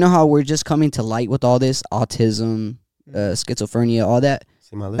people, you know how we're just coming to light with all this autism, schizophrenia, all that.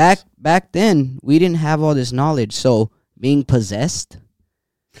 See my lips? Back then, we didn't have all this knowledge. So being possessed,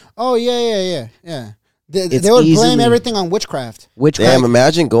 Oh yeah. They It's would blame easily- everything on witchcraft. witchcraft. Damn,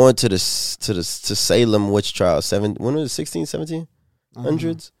 imagine going to Salem witch trial. When was it? 16,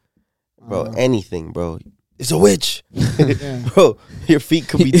 1700s? Bro, anything, bro. It's a witch. Yeah. Bro, your feet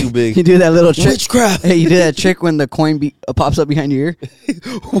could be too You big. do that little trick. Witchcraft. Hey, you do that trick when the coin pops up behind your ear.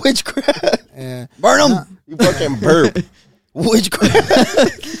 Witchcraft. Yeah. Burn them. No. You fucking burp.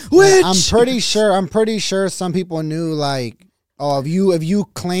 Witchcraft. Witch. I'm pretty sure some people knew like, oh, if you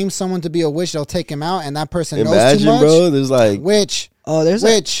claim someone to be a witch, they'll take him out, and that person knows too Imagine, much. bro. There's like, Witch. Oh, there's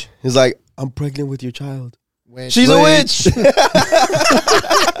Witch. he's like, I'm pregnant with your child. Witch. She's a witch.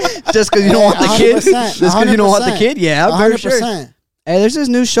 just because you don't want the kid. 100%, Just because you don't want the kid. Yeah, I'm very sure. 100%. Hey, there's this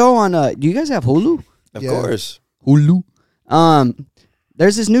new show on. Do you guys have Hulu? Of Yeah. course. Hulu.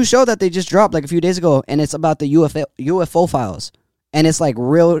 There's this new show that they just dropped like a few days ago, and it's about the UFO files, and it's like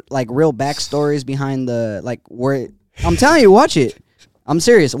real backstories behind the like where. I'm telling you, watch it. I'm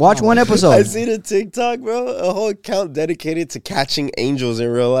serious. Watch one episode. I seen a TikTok, bro. A whole account dedicated to catching angels in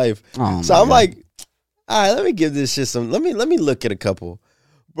real life. Oh, So my I'm God. like, all right, let me give this shit some. Let me look at a couple,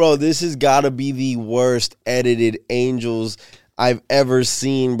 bro. This has got to be the worst edited angels I've ever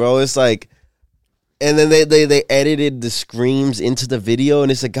seen, bro. It's like, and then they edited the screams into the video,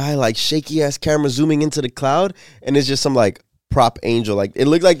 and it's a guy like shaky ass camera zooming into the cloud, and it's just some like prop angel. Like it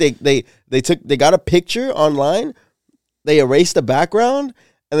looked like they got a picture online, they erased the background,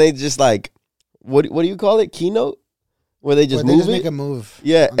 and they just like what do you call it? Keynote. Where they just Where move they it? make a move.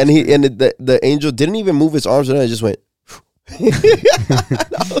 Yeah, on and the he screen. and the angel didn't even move his arms, and it just went.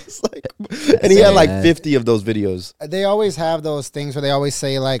 I was like, and he had like sad. 50 of those videos. They always have those things where they always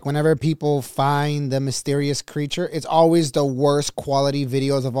say like whenever people find the mysterious creature, it's always the worst quality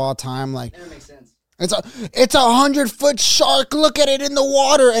videos of all time. Like That makes sense. it's a 100-foot shark. Look at it in the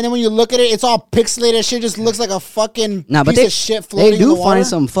water, and then when you look at it, it's all pixelated. Shit just looks like a fucking Nah, but piece of shit they floating in do the water. find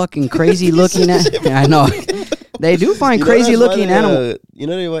some fucking crazy looking. Yeah, I know. They do find You know crazy that's why looking they, animals. You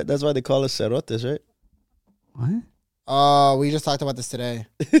know that's why they call us cerotes, right? What? Oh, we just talked about this today.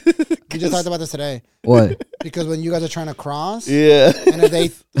 We just talked about this today What? because when you guys are trying to cross, Yeah. and if they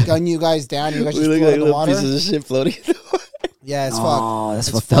gun you guys down, you guys We just look float like in the little water. pieces of shit floating in the water. Yeah, it's Oh, that's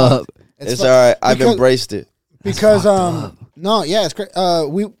It's fucked up. fucked. It's fucked. all right. I've Because- embraced it. Because no, yeah, it's great.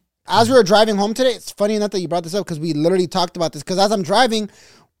 as we were driving home today, it's funny enough that you brought this up because we literally talked about this. Because as I'm driving,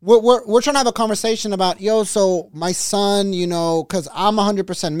 we're trying to have a conversation about, so my son, because I'm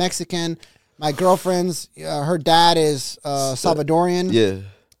 100% Mexican. My girlfriend's, her dad is Salvadorian. Yeah.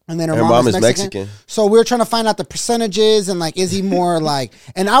 And then her mom is Mexican. So we were trying to find out the percentages and like, is he more like,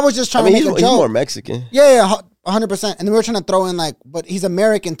 and I was just trying to make a joke. He's more Mexican. Yeah, 100%. And then we were trying to throw in like, but he's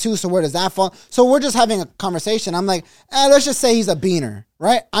American too. So where does that fall? So we're just having a conversation. I'm like, let's just say he's a beaner,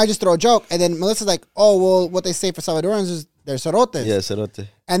 right? I just throw a joke. And then Melissa's like, oh, well, what they say for Salvadorans is they're cerotes. Yeah, cerote.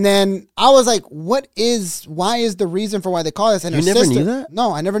 And then I was like, why is the reason for why they call this? And you never knew that?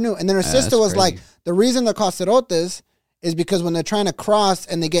 No, I never knew. And then her sister was like, the reason they're called cerotes is because when they're trying to cross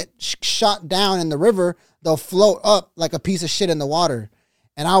and they get shot down in the river, they'll float up like a piece of shit in the water.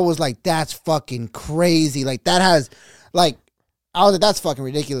 And I was like, that's fucking crazy. Like that has, like, I was like, that's fucking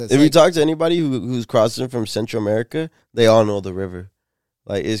ridiculous. If like, you talk to anybody who's crossing from Central America, they all know the river.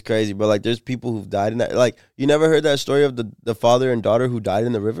 Like, it's crazy. But like, there's people who've died in that. Like, you never heard that story of the father and daughter who died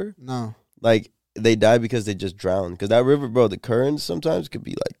in the river? No. Like, they died because they just drowned. Because that river, bro, the currents sometimes could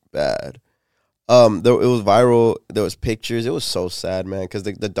be like bad. It was viral. There was pictures. It was so sad, man, because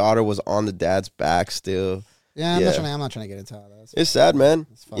the daughter was on the dad's back still. Yeah, I'm not trying to get into all that. It's sad, man.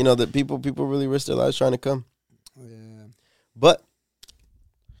 That people really risk their lives trying to come. Yeah. But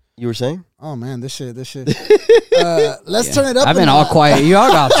you were saying? Oh man, this shit. Let's turn it up. I've been all quiet.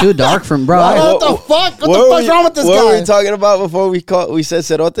 Y'all got too dark from bro. What the fuck? What the fuck's wrong with this guy? What were we talking about before we said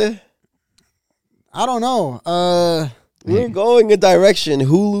cerote? I don't know. We're going a direction.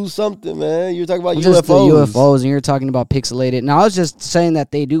 Hulu something, man. You were talking about UFOs. Just the UFOs, and you're talking about pixelated. Now I was just saying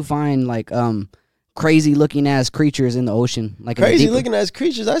that they do find like crazy looking ass creatures in the ocean. Like crazy looking ass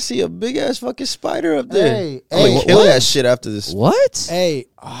creatures. I see a big ass fucking spider up there. Hey, I'm gonna kill that shit after this. What? Hey,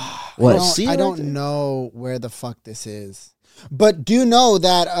 what? I don't know where the fuck this is. But do you know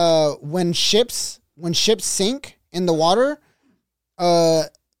that when ships sink in the water,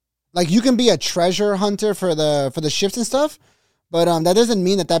 like you can be a treasure hunter for the ships and stuff, but that doesn't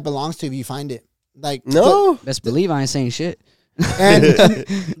mean that belongs to you if you find it. Like no, best believe I ain't saying shit. And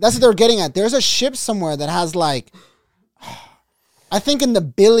that's what they're getting at. There's a ship somewhere that has like, I think in the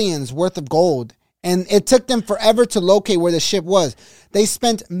billions worth of gold, and it took them forever to locate where the ship was. They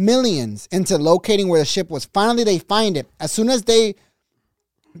spent millions into locating where the ship was. Finally, they find it. As soon as they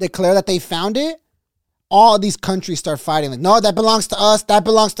declare that they found it, all these countries start fighting. Like, no, that belongs to us. That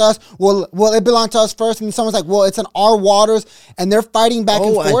belongs to us. Well, it belonged to us first. And someone's like, well, it's in our waters. And they're fighting back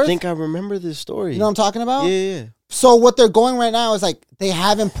and forth. I think I remember this story. You know what I'm talking about? Yeah. So what they're going right now is like, they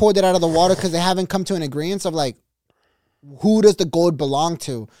haven't pulled it out of the water because they haven't come to an agreement of like, who does the gold belong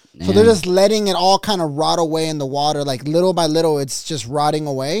to? Yeah. So they're just letting it all kind of rot away in the water. Like little by little, it's just rotting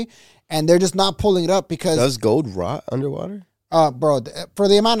away. And they're just not pulling it up because... Does gold rot underwater? Bro, for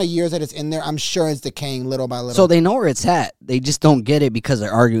the amount of years that it's in there, I'm sure it's decaying little by little. So they know where it's at. They just don't get it because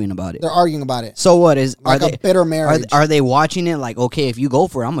they're arguing about it. They're arguing about it. So what is... Like a bitter marriage. Are they watching it like, okay, if you go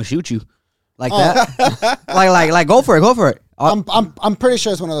for it, I'm going to shoot you? Like that? like go for it. I'm pretty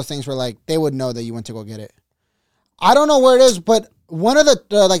sure it's one of those things where like they would know that you went to go get it. I don't know where it is, but one of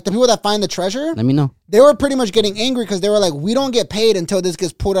the people that find the treasure... Let me know. They were pretty much getting angry because they were like, we don't get paid until this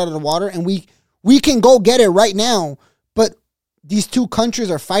gets pulled out of the water, and we can go get it right now, but these two countries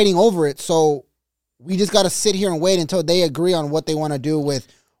are fighting over it, so we just got to sit here and wait until they agree on what they want to do with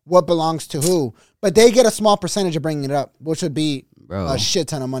what belongs to who. But they get a small percentage of bringing it up, which would be a shit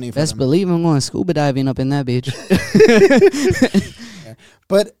ton of money for Best them. Believe I'm going scuba diving up in that bitch. Yeah.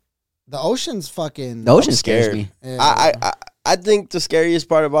 But the ocean's fucking... The ocean scares me. Yeah. I think the scariest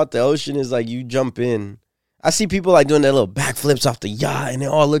part about the ocean is like you jump in. I see people like doing their little backflips off the yacht and it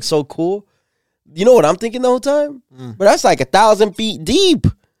all looks so cool. You know what I'm thinking the whole time? But that's like 1,000 feet deep.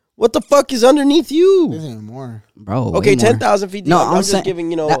 What the fuck is underneath you? There's even more. Bro, okay, 10,000 feet deep. No, I'm just saying, giving,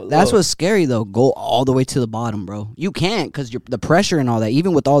 that's what's scary, though. Go all the way to the bottom, bro. You can't because the pressure and all that,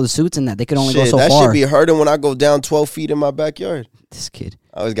 even with all the suits and that, they could only go so that far. That should be hurting when I go down 12 feet in my backyard. This kid.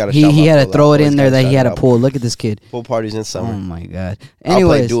 I always got to He had to throw it in there that he had to pull. Look at this kid. Pool parties in summer. Oh, my God. Anyways. I'll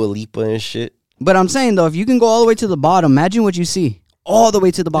play Anyways. Dua Lipa and shit. But I'm saying, though, if you can go all the way to the bottom, imagine what you see. All the way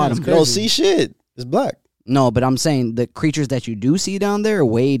to the bottom. You don't see shit. It's black. No, but I'm saying the creatures that you do see down there are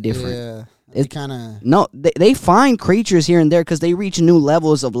way different. Yeah. It's kind of... No, they find creatures here and there because they reach new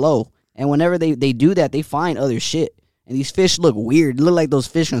levels of low. And whenever they do that, they find other shit. And these fish look weird. They look like those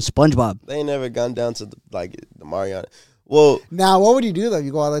fish from SpongeBob. They ain't never gone down to the Mariana. Well, now what would you do though?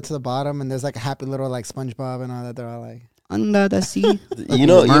 You go all the way to the bottom and there's like a happy little like SpongeBob and all that. They're all like under the sea. you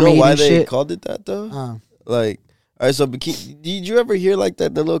know why they called it that though? Like, all right, so did you ever hear like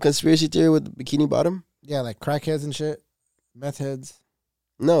that the little conspiracy theory with the Bikini Bottom? Yeah, like crackheads and shit, meth heads.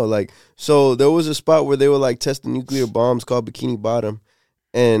 No, like, so there was a spot where they were like testing nuclear bombs called Bikini Bottom.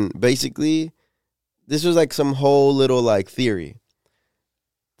 And basically, this was like some whole little like theory.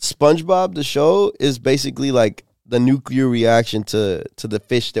 SpongeBob, the show, is basically like the nuclear reaction to the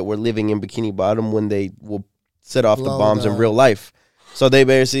fish that were living in Bikini Bottom when they will set off the bombs in real life. So they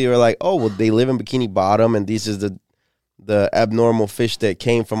basically were like, oh, well, they live in Bikini Bottom, and this is the abnormal fish that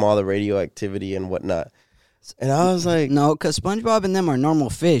came from all the radioactivity and whatnot. And I was like, no, because SpongeBob and them are normal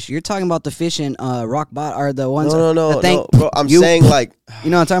fish. You're talking about the fish in Rock Bot are the ones. No, bro. I'm saying like,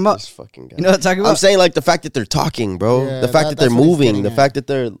 you know what I'm talking about? This fucking guy. You know what I'm talking about? I'm saying like the fact that they're talking, bro. Yeah, the fact that they're moving. The fact that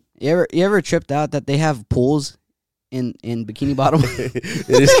they're. You ever tripped out that they have pools in Bikini Bottom? It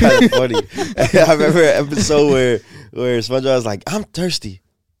is kind of funny. I remember an episode where SpongeBob was like, "I'm thirsty."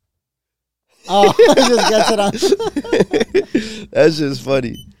 Oh, just gets it on. That's just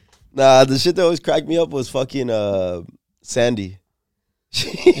funny. Nah, the shit that always cracked me up was fucking Sandy.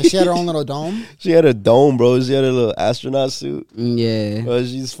 And she had her own little dome. She had a dome, bro. She had a little astronaut suit. Yeah. Bro,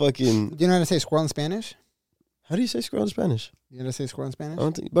 she's fucking. Do you know how to say squirrel in Spanish? How do you say squirrel in Spanish? You know how to say squirrel in Spanish? I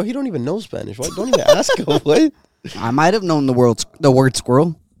don't think, bro, he don't even know Spanish. Why? Don't even ask him. What? I might have known the word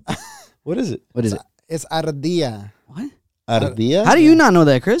squirrel. What is it? What is it? It's ardilla. What? Ardilla? How do you not know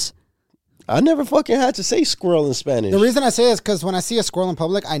that, Chris? I never fucking had to say squirrel in Spanish. The reason I say it is because when I see a squirrel in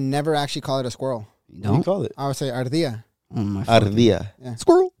public, I never actually call it a squirrel. You What do you don't? call it? I would say ardilla. Oh, my Ardilla. Yeah.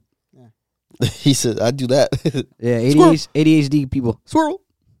 Squirrel. He said, I do that. Yeah, Squirrel. ADHD people. Squirrel.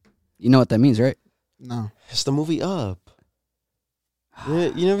 You know what that means, right? No. It's the movie Up.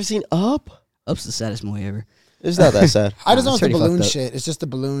 You never seen Up? Up's the saddest movie ever. It's not that sad. I just know That's it's the pretty balloon fucked up. shit. It's just the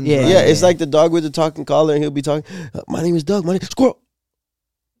balloon. Yeah, Yeah, it's like the dog with the talking collar, and he'll be talking, my name is Doug, my name is Squirrel.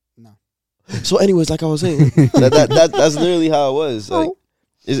 No. So anyways, like I was saying, that's literally how it was. Like,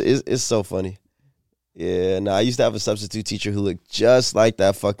 it's so funny. Yeah, I used to have a substitute teacher who looked just like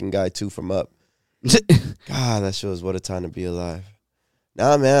that fucking guy too from Up. God, that shows what a time to be alive.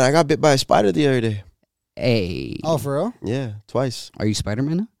 Nah, man, I got bit by a spider the other day. Hey. Oh, for real? Yeah, twice. Are you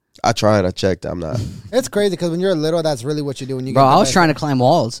Spider-Man now? I tried. I checked. I'm not. It's crazy because when you're little, that's really what you do when you Bro, get bit I was by trying to climb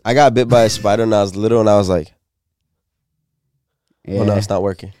walls. I got bit by a spider when I was little, and I was like, Yeah. "Oh no, it's not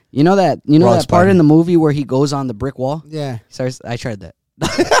working." You know that Wrong part spider. in the movie where he goes on the brick wall? Yeah. I tried that.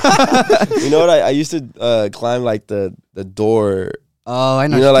 You know what? I used to climb like the door. Oh, I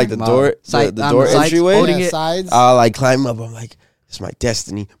know. You know, what like you're the talking door, about. Side- the on door sides, entryway. holding Yeah, it. sides. I'll like climb up. I'm like, it's my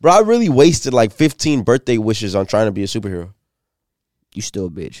destiny, bro. I really wasted like 15 birthday wishes on trying to be a superhero. You still a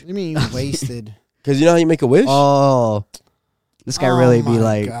bitch. What do you mean you wasted? Cause you know how you make a wish? Oh, this guy Oh really be my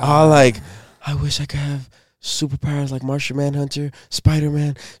like, God. Oh, like, I wish I could have superpowers like Martian Manhunter,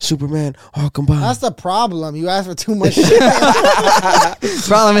 Spider-Man, Superman, all combined. That's the problem. You asked for too much shit.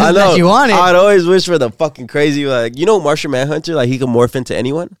 problem is I know. that you want it. I'd always wish for the fucking crazy, like, you know, Martian Manhunter, like he can morph into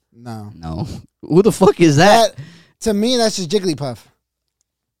anyone. No. No, who the fuck is that? To me, that's just Jigglypuff.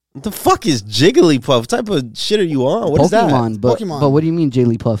 What the fuck is Jigglypuff? What type of shit are you on? What is that? Pokemon, but Pokemon. but what do you mean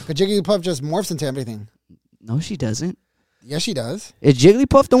Jigglypuff? Because Jigglypuff just morphs into everything. No, she doesn't. Yes, she does. Is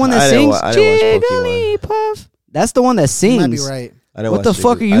Jigglypuff the one that I didn't sings? I didn't watch Pokemon. Jigglypuff. That's the one that You sings. might be right. I didn't What the watch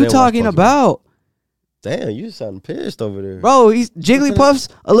fuck are I you didn't watch talking Pokemon. about, Damn, you sound pissed over there. bro? Jigglypuff's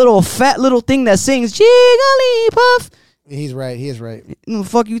a little fat little thing that sings Jigglypuff. He's right. He is right. What the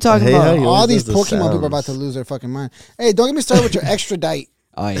fuck you talking Hey, about? He All always these does the Pokemon people are about to sounds. lose their fucking mind. Hey, don't get me started with your extra dite.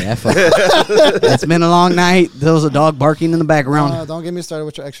 Oh yeah, fuck. It's been a long night. There was a dog barking in the background. Don't get me started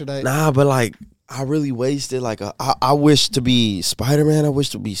with your extra dite. Nah, but like, I really wasted, like, I wish to be Spider-Man. I wish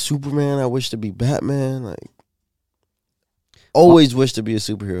to be Superman. I wish to be Batman. Like, always wish to be a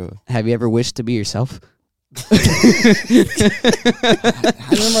superhero. Have you ever wished to be yourself? I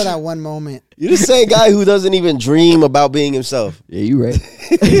remember that one moment. You're the same guy who doesn't even dream about being himself. Yeah, you right.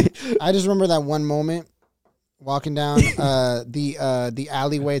 I just remember that one moment walking down the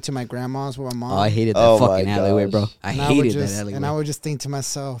alleyway to my grandma's with my mom. Oh, I hated that Oh, fucking my alleyway, gosh. bro. I And I would hated just, that alleyway. And I would just think to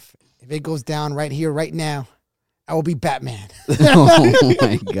myself, if it goes down right here, right now, I will be Batman. Oh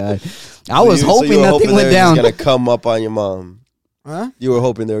my god! I was So hoping you were nothing hoping went they were down. just gonna come up on your mom. Huh? You were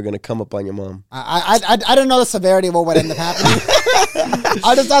hoping they were gonna come up on your mom. I didn't know the severity of what would end up happening.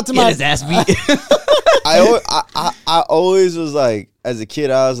 I just thought to Get his myself, ass beat. I always was like, as a kid,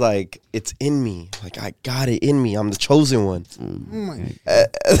 I was like, it's in me. Like, I got it in me. I'm the chosen one. oh my-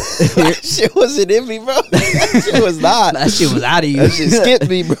 That shit wasn't in me, bro. That shit was not. That shit was out of you. That shit skipped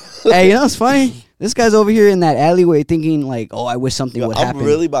me, bro. Hey, you know what's funny? This guy's over here in that alleyway thinking like, oh, I wish something Yo, would I'm happen.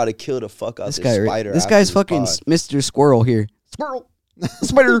 really about to kill the fuck out this this guy, spider. this after guy's this fucking pod. Mr. Squirrel here. Squirrel,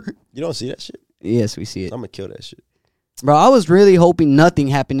 spider. You don't see that shit? Yes, we see it, I'm gonna kill that shit. bro. I was really hoping nothing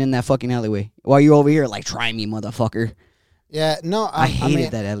happened in that fucking alleyway while you're over here like, try me, motherfucker. Yeah, no, I hated mean,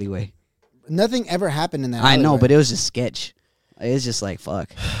 that alleyway. Nothing ever happened in that. I know, alleyway. but it was just sketch. It's just like fuck.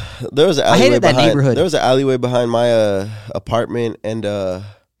 There was an I alleyway hated that behind, neighborhood. There was an alleyway behind my apartment, and I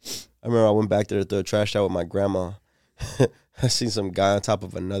remember I went back there to throw trash out with my grandma. I seen some guy on top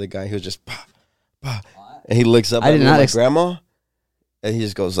of another guy. He was just, bah, bah, and he looks up at me, my grandma, and he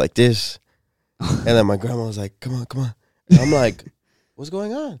just goes like this, and then my grandma was like, "Come on, come on," and I'm like, "What's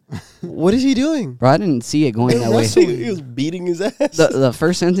going on? What is he doing?" Bro, I didn't see it going that way. He was beating his ass. The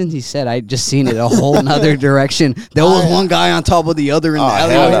first sentence he said, I just seen it a whole nother direction. There was one guy on top of the other in the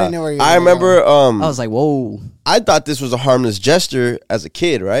alleyway. I remember. I was like, whoa. I thought this was a harmless gesture as a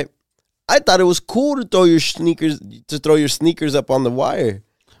kid, right? I thought it was cool to throw your sneakers up on the wire.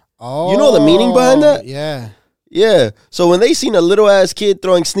 Oh, you know the meaning behind that? Yeah. Yeah. So when they seen a little ass kid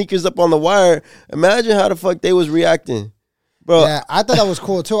throwing sneakers up on the wire, imagine how the fuck they was reacting. Bro. Yeah, I thought that was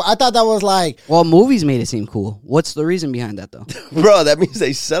cool too. I thought that was like, well, movies made it seem cool. What's the reason behind that though? Bro, that means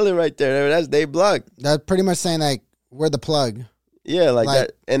they sell it right there. That's their block. that's pretty much saying like we're the plug. Yeah, like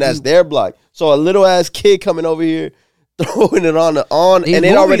that, and that's their block. So a little ass kid coming over here throwing it on, and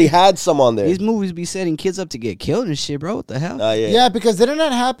it already had some on there. These movies be setting kids up to get killed and shit, bro. What the hell? Yeah, because didn't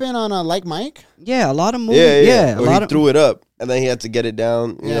that happen on Like Mike? Yeah, a lot of movies. Yeah, a lot he threw it up, and then he had to get it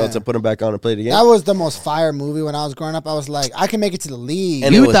down, you know, to put him back on and play it again. That was the most fire movie when I was growing up. I was like, I can make it to the league.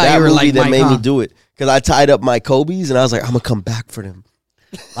 And you it was thought that you were movie like that Mike, made me do it because I tied up my Kobe's, and I was like, I'm gonna come back for them.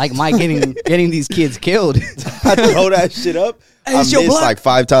 Like Mike getting these kids killed. I throw that shit up. I missed like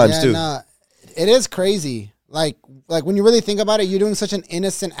 5 times too. Nah, it is crazy. Like when you really think about it, you're doing such an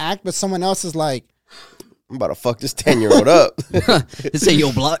innocent act, but someone else is like, I'm about to fuck this 10-year-old up. They say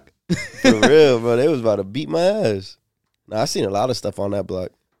yo block. For real, bro. They was about to beat my ass. Nah, I seen a lot of stuff on that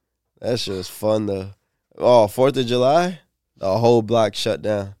block. That shit was fun though. Oh, 4th of July, the whole block shut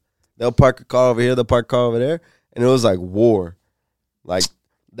down. They'll park a car over here, they'll park a car over there, and it was like war. Like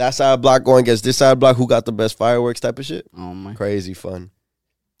that side of the block going against this side of the block, who got the best fireworks type of shit. Oh my, crazy fun.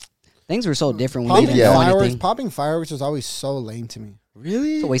 Things were so different when they didn't know anything. Popping fireworks was always so lame to me.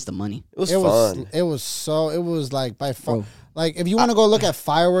 Really? It's a waste of money. It was fun. It was like by far. Like if you want to go look at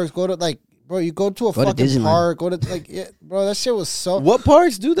fireworks, go to like, bro, you go to a fucking park. Go to like, yeah, bro, that shit was so. What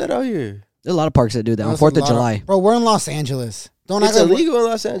parks do that out here? There's a lot of parks that do that on 4th of July. Bro, we're in Los Angeles. It's illegal in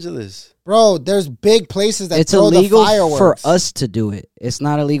Los Angeles. Bro, there's big places that it's throw illegal the fireworks. for us to do it. It's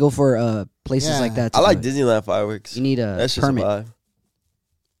not illegal for places like that. I like Disneyland fireworks. You need a permit.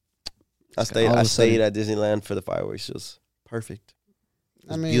 I stayed at Disneyland for the fireworks. It was perfect. It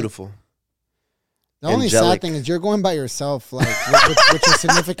was beautiful. The only sad thing is you're going by yourself, like with your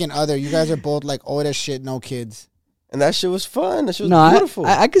significant other. You guys are both like old as shit, no kids. And that shit was fun. That shit was beautiful.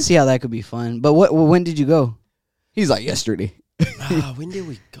 I could see how that could be fun. But when did you go? He's like yesterday. When did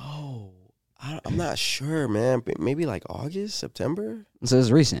we go? I'm not sure, man. Maybe like August, September. So it's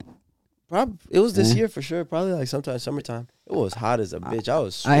recent. It was this year for sure. Probably like sometime summertime. It was hot as a bitch. I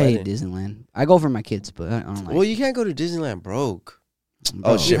was sweating. I hate Disneyland. I go for my kids, but I don't like. Well, you can't go to Disneyland broke.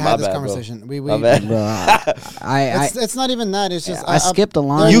 Bro. Oh shit, my bad, conversation. Bro. My bad. Bro, it's not even that. It's just I skipped the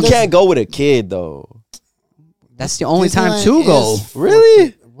line. You can't go with a kid though. That's the only time to go.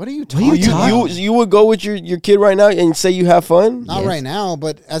 Really? What are you talking about? You would go with your kid right now and say you have fun? Not right now,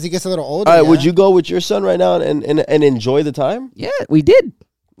 but as he gets a little older. All right, would you go with your son right now and enjoy the time? Yeah, we did.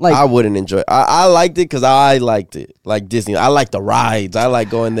 Like I wouldn't enjoy it. I liked it because I liked it. Like Disney. I like the rides. I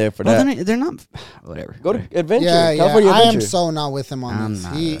like going there for that. They're not whatever. Go to Adventure. Yeah, California Adventure. I am so not with him on this.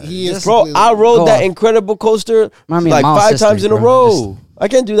 He is. Bro, I rode that incredible coaster like 5 times in a row. I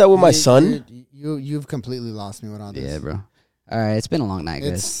can't do that with my son. You've completely lost me with all this. Yeah, bro. All right, it's been a long night,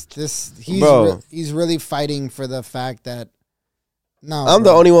 guys. He's really fighting for the fact that I'm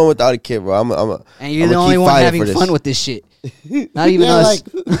the only one without a kid, bro. And you're the only one having fun with this shit. Not even us.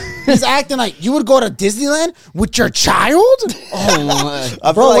 Like, he's acting like you would go to Disneyland with your child. Oh my!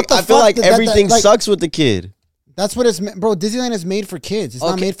 I feel like everything sucks with the kid. That's what it's, bro. Disneyland is made for kids. It's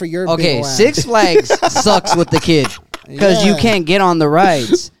not made for your. Okay, Six Flags sucks with the kid because you can't get on the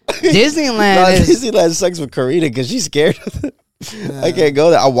rides. Disneyland sucks with Karina because she's scared. I can't go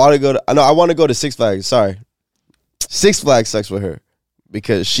there. I want to go to Six Flags. Sorry, Six Flags sucks with her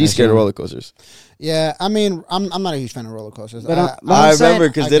because she's scared of roller coasters. Yeah, I mean, I'm not a huge fan of roller coasters. But I remember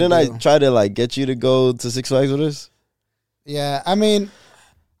because didn't I try to like get you to go to Six Flags with us? Yeah, I mean,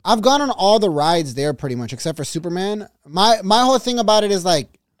 I've gone on all the rides there pretty much except for Superman. My whole thing about it is like,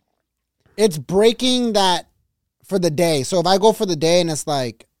 it's breaking that for the day. So if I go for the day and it's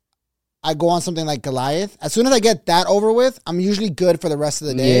like, I go on something like Goliath, as soon as I get that over with, I'm usually good for the rest of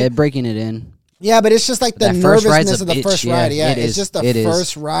the day. Yeah, breaking it in. Yeah, but it's just like the nervousness of the first ride. Yeah, it's just the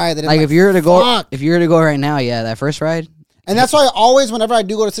first ride. Like if you were to go right now, that first ride. And that's why I always, whenever I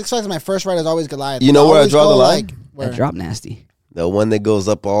do go to Six Flags, my first ride is always Goliath. You know where I always draw the go, line? That drop nasty. The one that goes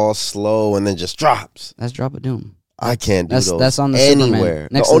up all slow and then just drops. That's Drop of Doom. I can't do those. That's on the anywhere. Superman.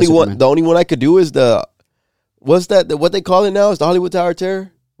 Next The to the only one. Superman. The only one I could do is what's that? What they call it now is the Hollywood Tower of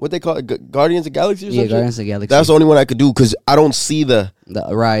Terror. What they call it, Guardians of the Galaxy or something? Yeah, Guardians of the Galaxy. That's the only one I could do because I don't see the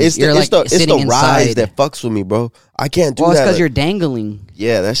ride. It's You're the sitting rise inside. that fucks with me, bro. I can't do Well, it's that. because you're dangling.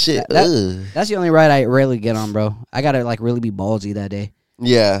 Yeah, that shit. That's the only ride I rarely get on, bro. I gotta like really be ballsy that day.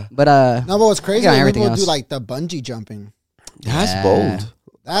 Yeah, But No, but what's crazy got is everything people do else. like the bungee jumping. that's Yeah. bold.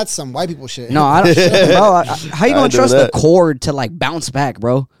 That's some white people shit. no, I don't. Bro, how you I gonna do trust that. the cord to like bounce back,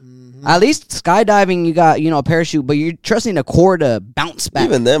 bro? At least skydiving, you got a parachute, but you're trusting the cord to bounce back.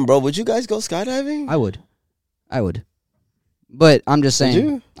 Even then, bro, would you guys go skydiving? I would. But I'm just Would saying,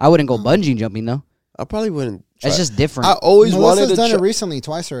 you? I wouldn't go bungee jumping though. I probably wouldn't. It's just different. I always wanted Melissa's to. done it recently,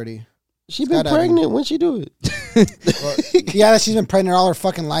 twice already. She been skydiving. pregnant. When she do it? Yeah, she's been pregnant all her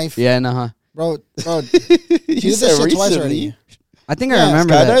fucking life. yeah, no, Bro, she You did this said shit twice recently. already. I think Yeah, I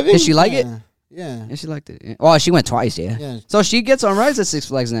remember that. skydiving? Did she like it? Yeah. Yeah, she liked it. Yeah. Well, she went twice. Yeah. Yeah. So she gets on rides at Six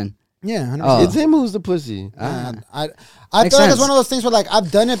Flags then. Yeah, 100%. Oh. It's him who's the pussy. I Makes feel like it's sense. one of those things where like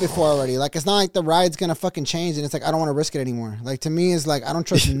I've done it before already. Like it's not like the ride's gonna fucking change, and it's like I don't want to risk it anymore. Like to me, it's like I don't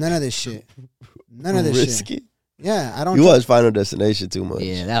trust none of this shit. None of this shit. Risky. Yeah, I don't. You watch Final Destination too much.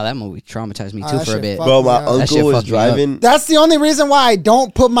 Yeah, that movie traumatized me Oh, too that for a shit bit. fucked Bro, me my up. That shit uncle was fucked me up. driving. That's the only reason why I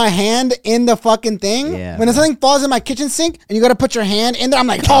don't put my hand in the fucking thing. Yeah, when something falls in my kitchen sink and you got to put your hand in there, I'm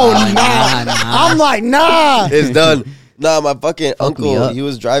like, oh nah. nah. I'm like, nah. It's done. Nah, my fucking Fuck me uncle, up. he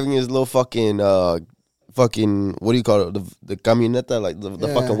was driving his little fucking what do you call it? The camioneta, like the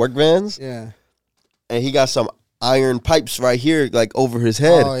Yeah. fucking work vans. Yeah. And he got some iron pipes right here, like over his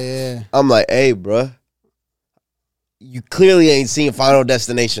head. Oh yeah. I'm like, hey, bruh, you clearly ain't seen Final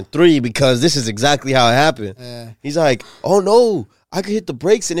Destination 3 because this is exactly how it happened. Yeah. He's like, oh no, I could hit the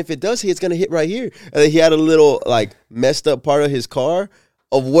brakes, and if it does hit, it's gonna hit right here. And then he had a little like messed up part of his car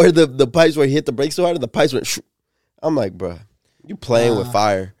of where the pipes where he hit the brakes so hard, and the pipes went. Shoo. I'm like, bruh, you playing with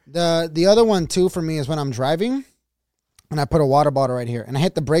fire. The other one too for me is when I'm driving and I put a water bottle right here and I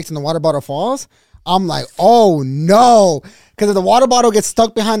hit the brakes and the water bottle falls. I'm like, oh no, because if the water bottle gets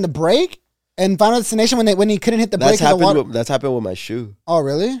stuck behind the brake and Final Destination when he couldn't hit the brake, That's happened with my shoe. Oh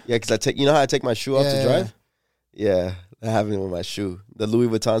really? Yeah, because you know how I take my shoe off to Yeah. drive? Yeah, that happened with my shoe, the Louis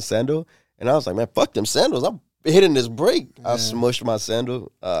Vuitton sandal. And I was like, man, fuck them sandals. I'm hitting this brake. I smushed my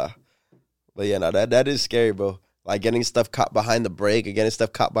sandal. But yeah, no, that is scary, bro. Like getting stuff caught behind the brake or getting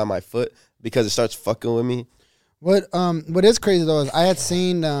stuff caught by my foot because it starts fucking with me. What is crazy though is I had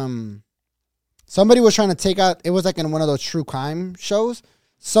seen somebody was trying to take out. It was like in one of those true crime shows.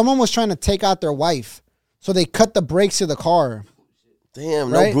 Someone was trying to take out their wife, so they cut the brakes to the car.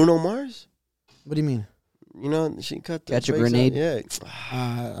 Damn, Right? no Bruno Mars? What do you mean? You know, she cut the Catch a brakes out. grenade? Yeah.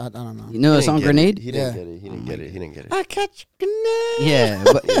 I don't know. You know the song Grenade? He didn't Yeah. get it. He didn't get it. He didn't get it. I catch a grenade. Yeah,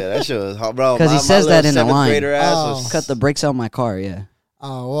 but Yeah, that shit was hot, bro. 'Cause he My says little that in the 7th line. grader ass Oh. was cut the brakes out my car. Yeah.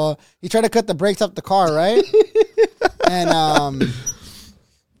 Oh well, he tried to cut the brakes up the car, right? And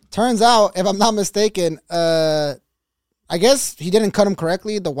turns out, if I'm not mistaken, I guess he didn't cut him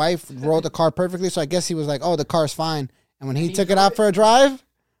correctly. The wife rolled the car perfectly, so I guess he was like, "Oh, the car's fine." And when he took it out for a drive,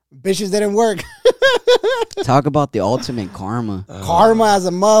 bitches didn't work. Talk about the ultimate karma. Karma as a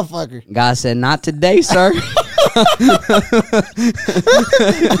motherfucker. God said, "Not today, sir."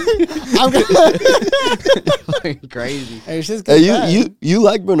 I'm gonna- Fucking crazy. hey, it's just Hey, good. you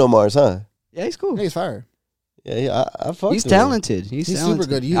like Bruno Mars, huh? Yeah, he's cool. He's fire. Yeah, I fucked He's with him. talented. He's He's talented.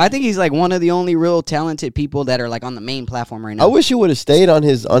 super good. I think he's like one of the only real talented people that are like on the main platform right now. I wish he would have stayed on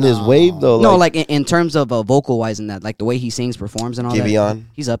his wave though. no, like in terms of vocal wise and that, like the way he sings, performs, and all that. Giveon.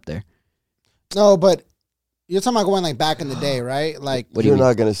 He's up there. No, but you're talking about going like back in the day, right? Like, What do you You're mean?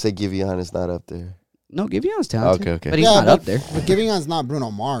 not gonna say Giveon is not up there. No, Giveon's talented. Okay. But he's yeah, not but, up there. But Giveon's not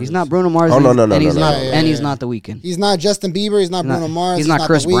Bruno Mars. He's not Bruno Mars. Oh, and no, he's- no, no, and he's no, not, no. and he's Yeah. not The Weeknd. He's not Justin Bieber. He's not He's not- Bruno Mars. he's not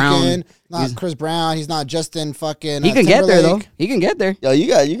Chris The Brown. Weeknd, Not He's- Chris Brown. He's not Justin fucking. He can get there though. Timberlake. He can get there. Yo, you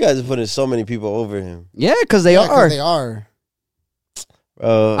guys are putting so many people over him. Yeah, because they Yeah, 'cause are. They are.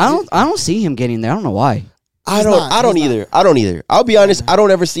 I don't see him getting there. I don't know why. I not- don't he's either. I don't either. I'll be honest. I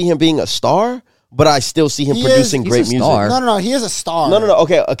don't ever see him being a star, but I still see him He producing is- great he's a music. star. No. He is a star. No.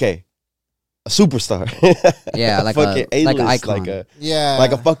 Okay. A superstar. Yeah, like fucking a like an A-list, icon. Yeah.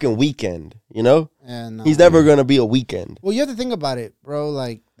 like a fucking Weekend. You know, Yeah, no. he's never gonna be a Weekend. Well, you have to think about it, bro.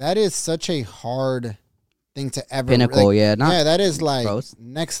 Like that is such a hard thing to ever. Pinnacle, like, yeah, not- yeah, that is like Bro, it's-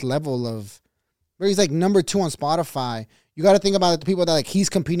 next level of. Where he's like number 2 on Spotify. You got to think about the people that like he's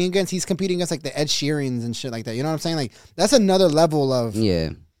competing against. He's competing against like the Ed Sheerans and shit like that. You know what I'm saying? Like that's another level of. Yeah,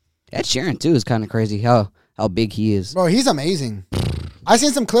 Ed Sheeran too is kind of crazy. How how big he is. Bro, he's amazing. I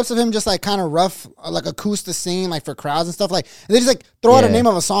seen some clips of him just like kind of rough, like acoustic singing, like for crowds and stuff. Like and they just like throw out a name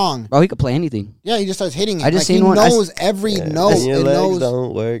of a song. Bro, he could play anything. Yeah, he just starts hitting it. I just like, seen he one. knows every note. And your and legs knows.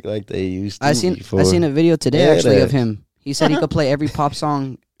 don't work like they used to. I seen a video today actually of him. He said he could play every pop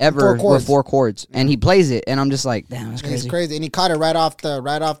song ever with 4 chords, and he plays it. And I'm just like, damn, that's crazy. It's crazy, and he caught it right off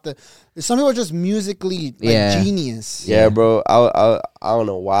the. Some people are just musically genius. Yeah, bro. I don't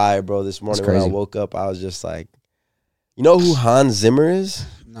know why, bro. This morning when I woke up, I was just like, you know who Hans Zimmer is?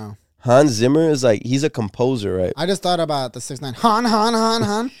 No. Hans Zimmer is like, he's a composer, right? I just thought about the 6ix9ine.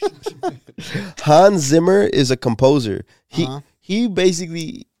 Han. Hans Zimmer is a composer. He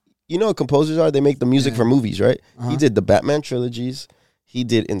basically, you know what composers are? They make the music for movies, right? He did the Batman trilogies. He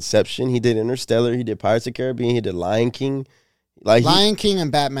did Inception. He did Interstellar. He did Pirates of the Caribbean. He did Lion King. Like Lion King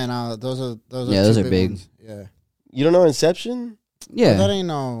and Batman. Those are those are big. Ones. Yeah. You don't know Inception? Yeah. That ain't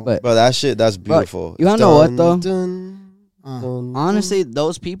no. But bro, that's beautiful. You wanna know what though? Honestly,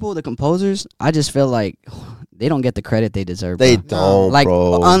 those people, the composers, I just feel like they don't get the credit they deserve. They bro. don't, like,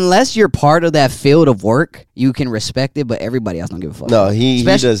 bro. Unless you're part of that field of work, you can respect it, but everybody else don't give a fuck. No, he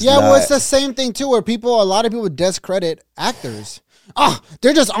does yeah, not. well, it's the same thing too, where a lot of people discredit actors.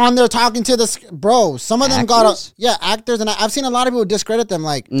 They're just on there talking to this, bro. Some of them actors, and I've seen a lot of people discredit them.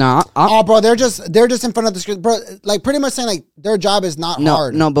 Like, bro, they're just in front of the screen, bro. Like, pretty much saying like their job is not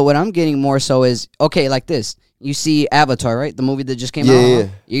hard. No, but what I'm getting more so is like this. You see Avatar, right? The movie that just came out. Yeah.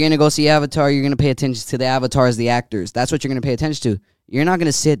 You're gonna go see Avatar. You're gonna pay attention to the avatars, the actors. That's what you're gonna pay attention to. You're not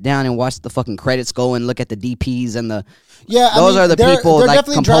gonna sit down and watch the fucking credits go and look at the DPs and the. Yeah, those are the people. They're like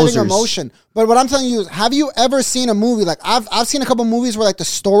definitely composers. driving emotion. But what I'm telling you is, have you ever seen a movie like I've seen a couple movies where like the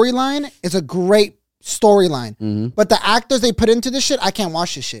storyline is a great storyline, but the actors they put into this shit, I can't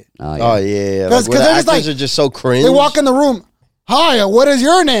watch this shit. Oh yeah, because the they're just actors are just so cringe. They walk in the room, hi, what is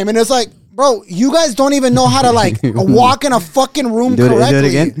your name? And it's like, bro, you guys don't even know how to like walk in a fucking room correctly. Do it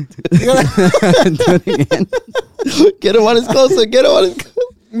again. Do it again. Get him on his closer. Get him on his.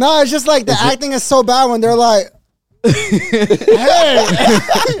 No, it's just like the acting is so bad when they're like, hey.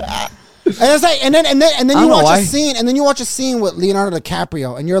 And it's like, and then you watch a scene, and then you watch a scene with Leonardo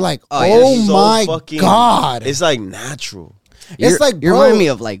DiCaprio, and you're like, oh my god, it's like natural. It's like, you remind me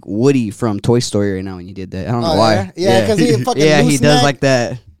of like Woody from Toy Story right now when you did that. I don't know why. Yeah, because he fucking he does like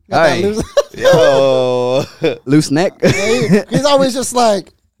that. Yo, loose neck. He's always just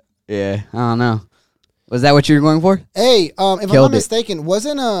like, yeah, I don't know. Was that what you were going for? Hey, if I'm not mistaken,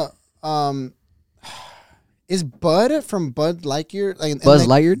 wasn't is Bud from Bud Lightyear? Like, Buzz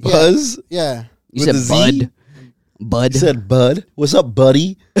Lightyear? Buzz? Yeah. You said Bud. Bud. You said Bud. What's up,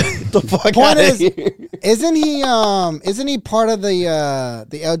 buddy? Get the fuck Point out of here. Isn't he part of the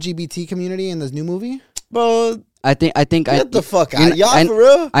LGBT community in this new movie? Bro, I think get the fuck out. Y'all for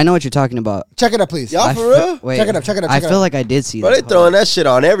real? I know what you're talking about. Check it up, please. Y'all for real? Wait, check it up. I feel like I did see that. Bro, they throwing that shit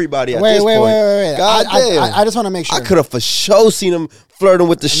on everybody at this point. Wait. God damn. I just want to make sure. I could have for sure seen him flirting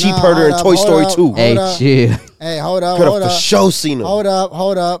with the sheep herder in Toy Story 2. Hey, chill. Hey, hold up. Could have for sure seen him. Hold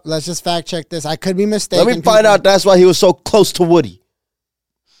up. Let's just fact check this. I could be mistaken. Let me find out that's why he was so close to Woody.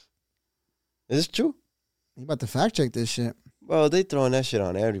 Is this true? You about to fact check this shit. Bro, they throwing that shit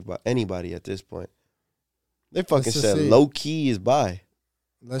on anybody at this point. They fucking said low key is bi.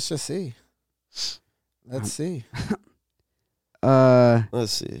 Let's just see. Let's see.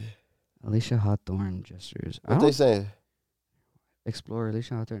 Let's see. Alicia Hawthorne gestures. What they saying? Explore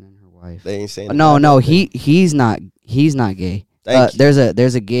Alicia Hawthorne and her wife. They ain't saying. No. He's not gay. There's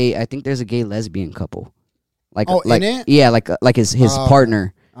a gay. I think there's a gay lesbian couple. Like in it? Yeah, like his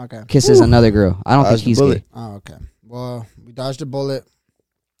partner. Okay. Kisses another girl. I don't think he's gay. Oh, okay. Well, we dodged a bullet.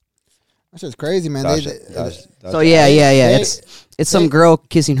 That's just crazy, man. So yeah. It's some girl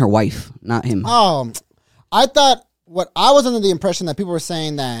kissing her wife, not him. I thought I was under the impression that people were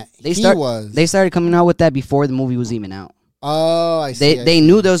saying that They started coming out with that before the movie was even out. Oh, I see. They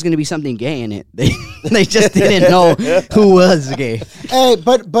knew there was going to be something gay in it. They just didn't know who was gay. Hey,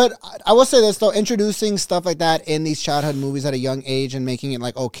 but I will say this though, introducing stuff like that in these childhood movies at a young age and making it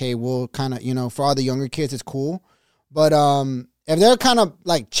like, okay, we'll kind of, for all the younger kids, it's cool. But if they're kind of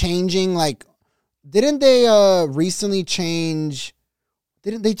like changing, like, didn't they recently change?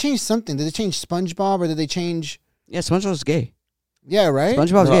 Didn't they change something? Did they change SpongeBob or did they change? Yeah, SpongeBob's gay. Yeah, right?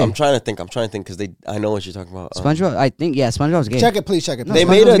 SpongeBob's gay. I'm trying to think because I know what you're talking about. SpongeBob, I think, SpongeBob's gay. Check it, please. Check it. They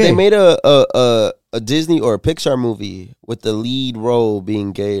made a Disney or a Pixar movie with the lead role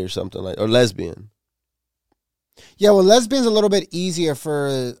being gay or something or lesbian. Yeah, well, lesbian's a little bit easier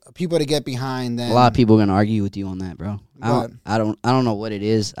for people to get behind than a lot of people are gonna argue with you on that, bro. I don't know what it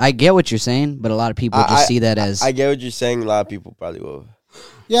is. I get what you're saying, but a lot of people just see that as I get what you're saying. A lot of people probably will.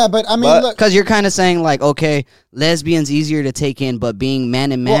 Yeah, but I mean, But- look. Because you're kind of saying like, okay, lesbians easier to take in, but being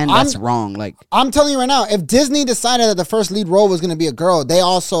man and man, Well, that's wrong. Like, I'm telling you right now, if Disney decided that the first lead role was going to be a girl, they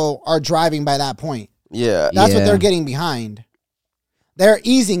also are driving by that point. Yeah. That's what Yeah. they're getting behind. They're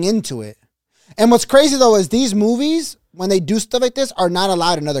easing into it. And what's crazy though is these movies, when they do stuff like this, are not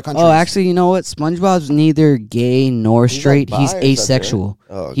allowed in other countries. oh, actually, you know what? SpongeBob's neither gay nor straight. bi He's or something, asexual.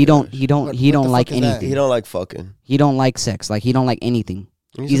 right? Oh, he don't. gosh. He don't. What- he what don't the like fuck is that? anything. He don't like fucking. He don't like sex. Like he don't like anything.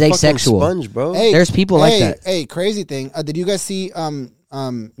 He's a fucking asexual. sponge, bro. Hey, There's people like that. Hey, crazy thing. Did you guys see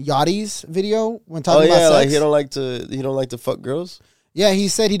Yachty's video when Oh talking yeah, about like sex? he don't like to fuck girls. Yeah, he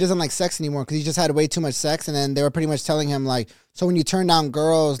said he doesn't like sex anymore because he just had way too much sex, and then they were pretty much telling him like, so when you turn down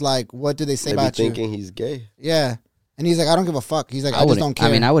girls, like, what do they say They be about you? thinking he's gay. Yeah, and he's like, I don't give a fuck. He's like, I just wouldn't- don't care.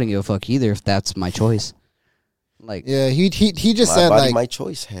 I mean, I wouldn't give a fuck either if that's my choice. Like, yeah, he just My said body, like, my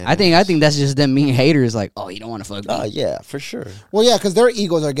choice. Head. I think that's just them being haters. Like, oh, you don't want to fuck me. Yeah, for sure. well, yeah, because their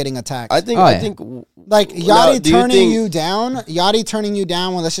egos are getting attacked. I think. Oh, I yeah. think. Like Now, Yachty do you turning think- you down, Yachty turning you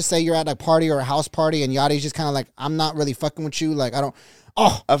down when let's just say you're at a party or a house party, and Yachty's just kind of like, I'm not really fucking with you. Like I don't.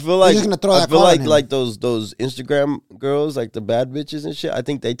 Oh, I feel like just gonna throw I that feel card like on him. those Instagram girls, like the bad bitches and shit. I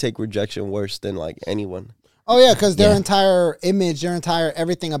think they take rejection worse than like anyone. oh yeah, because their Yeah. entire image, their entire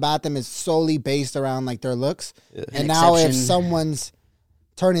everything about them is solely based around like their looks. Yeah. And An now if exception. someone's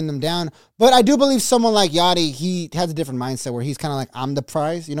turning them down, but I do believe someone like Yachty, he has a different mindset where he's kind of like, I'm the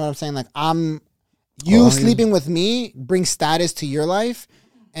prize. You know what I'm saying? Like you sleeping with me brings status to your life,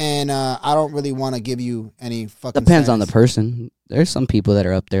 and I don't really want to give you any fucking. Depends on the status. person. There's some people that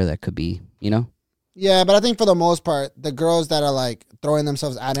are up there that could be, you know, Yeah, but I think for the most part, the girls that are like throwing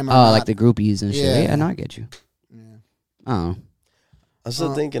themselves at him are oh, not, like the groupies and shit. Yeah. Yeah, no, I get you. I don't know. I'm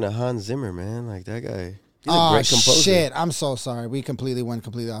still thinking of Hans Zimmer, man. Like that guy. He's a Oh great composer. shit! I'm so sorry. We went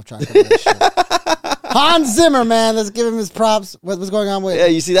completely off track. Of this shit. Hans Zimmer, man. Let's give him his props. What's going on with? Yeah,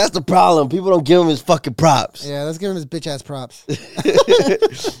 you see, that's the problem. People don't give him his fucking props. Yeah, let's give him his bitch ass props.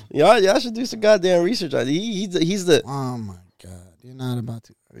 y'all should do some goddamn research on it. He's the Oh my god, you're not about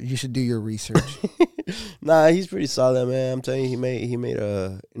to. You should do your research. nah. He's pretty solid, man. I'm telling you, he made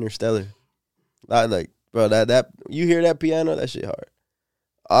Interstellar. Like, bro, that you hear that piano? That shit hard.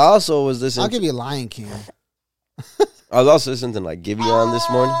 I also was listening. I'll give you Lion King. I was also listening to like Giveon this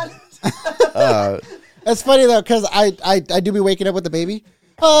morning. That's funny though, because I do be waking up with the baby.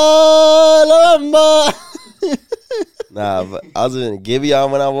 Oh, Loramba. Nah, but I was listening to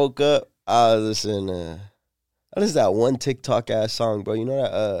Giveon when I woke up. I was listening. I listened to that one TikTok ass song, bro. You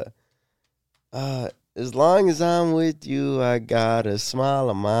know that. As long as I'm with you, I got a smile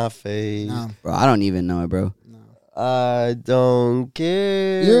on my face. No, Bro, I don't even know it, bro. I don't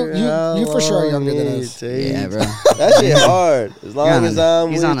care. You for sure are younger than long us. it takes. Yeah, bro. That shit hard. As long as I'm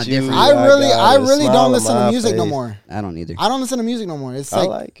he's with on a you, different- I really got a smile don't on listen to my music no face. more. I don't either. I don't listen to music no more. It's I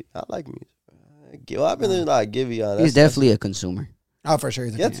like, like music. Well, I've been listening to like Giveon. He's definitely a consumer. oh, for sure.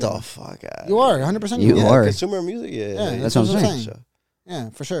 He's a Get consumer. the fuck out. You are 100%. You Yeah, are. consumer music. Yeah, Yeah, that's what I'm saying. Sure. Yeah,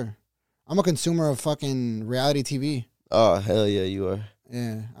 for sure. I'm a consumer of fucking reality TV. Oh hell yeah, you are.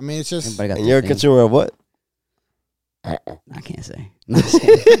 Yeah, I mean it's just. Everybody got And their you're a thing. consumer of what? I can't say. No, I'm just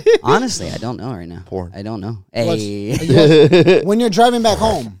kidding. Honestly, I don't know right now. Porn. I don't know. What's- Hey, when you're driving back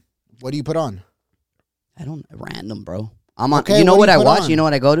home, what do you put on? I don't random, bro. I'm on. Okay, you know what what do I you put watch? on? You know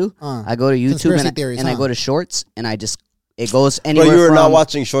what I go to? I go to YouTube Conspiracy and, theories, and I huh? go to shorts and I just it goes But anywhere. you are from, not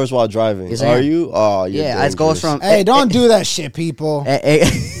watching shorts while driving, Yes, are I am. you? Oh, you're Yeah, it goes dangerous. from. Hey, don't do that shit, people.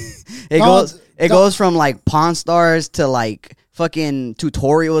 It Don't- goes don't- from like Pawn Stars to like fucking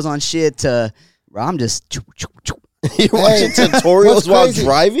tutorials on shit to bro, I'm just You're watching tutorials what's while crazy?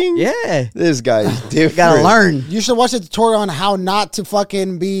 driving. yeah. This guy's different. Gotta learn. You should watch a tutorial on how not to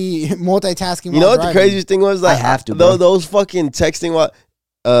fucking be multitasking. You know while what the driving. craziest thing was? Like, I have to, bro. those fucking texting while,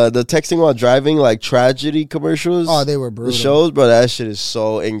 the texting while driving, like tragedy commercials. Oh, they were brutal. The shows, bro. That shit is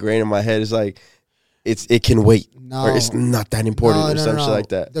so ingrained in my head. It's like, it can wait, No. or it's not that important, No, or no, some no. shit like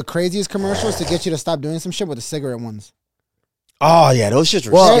that. The craziest commercials to get you to stop doing some shit with the cigarette ones. Oh yeah, those shits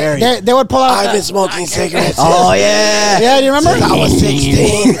were Well, scary. They would pull out. I've been smoking cigarettes. Oh yeah. Yeah, do you remember? I was 16.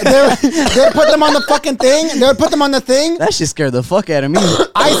 They would put them on the fucking thing. They would put them on the thing. That shit scared the fuck out of me.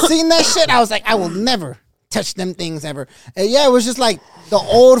 I seen that shit. I was like, I will never touch them things ever. And yeah, it was just like the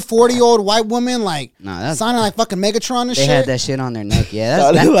old 40-year-old white woman, like Nah, that's- sounding like fucking Megatron and They shit. had that shit on their neck. Yeah,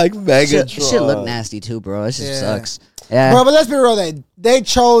 Sounded that like Megatron. shit look nasty too, bro. That shit Yeah. sucks. Yeah. Bro, but let's be real. They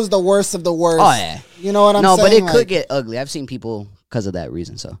chose the worst of the worst. Oh yeah. You know what I'm no, saying? but it Like, could get ugly. I've seen people because of that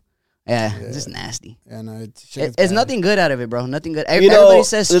reason. So yeah, it's just nasty. Yeah, no, It's bad. nothing good out of it, bro. Nothing good. You know, Everybody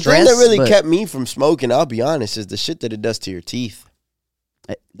says the stress. thing that really but kept me from smoking, I'll be honest, is the shit that it does to your teeth.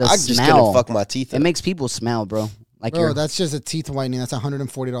 the I just smell. couldn't fuck my teeth It up. makes people smell, bro. Like Bro, that's just a teeth whitening. That's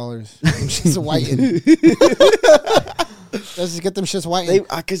 $140. Just whiten. Let's just get them shits whitened.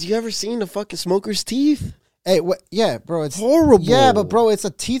 Cause you ever seen the fucking smoker's teeth? Hey, what? Yeah, bro, it's Horrible. Yeah, but bro, it's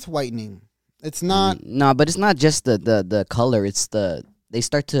a teeth whitening. It's not. No, but it's not just the color. It's they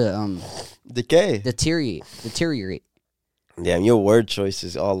start to Decay. deteriorate. Damn, your word choice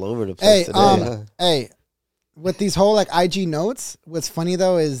is all over the place today. Hey, with these whole like IG notes, what's funny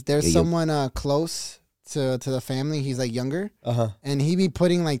though is there's someone close to the family. He's like younger, and he be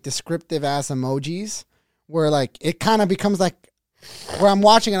putting like descriptive ass emojis where like it kind of becomes like where I'm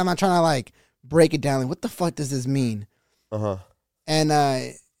watching it, I'm not trying to like break it down. Like, what the fuck does this mean?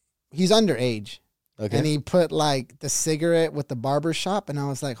 And he's underage. Okay. And he put like the cigarette with the barber shop, and I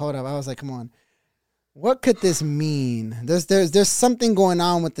was like, hold up. I was like, come on. What could this mean? There's something going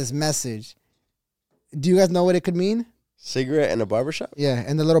on with this message. Do you guys know what it could mean? Cigarette and a barbershop? Yeah,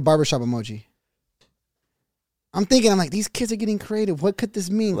 and the little barbershop emoji. I'm like, these kids are getting creative. What could this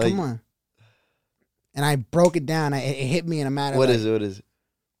mean? Like, come on. And I broke it down. It hit me in a matter of What is it?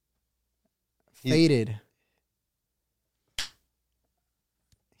 Faded.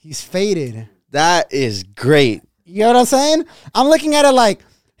 He's faded. That is great. You know what I'm saying? I'm looking at it like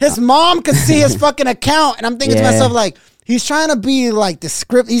his mom could see his fucking account, and I'm thinking to myself like, he's trying to be like the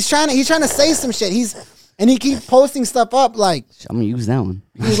script. He's trying to say some shit. And he keeps posting stuff up like I'm gonna use that one.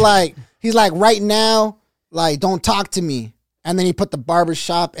 He's like right now, like don't talk to me. And then he put the barber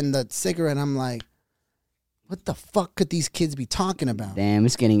shop and the cigarette. And I'm like, what the fuck could these kids be talking about? Damn,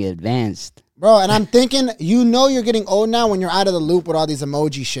 it's getting advanced. Bro, and I'm thinking, you're getting old now when you're out of the loop with all these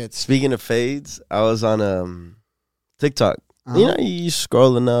emoji shits. Speaking of fades, I was on TikTok. You know, you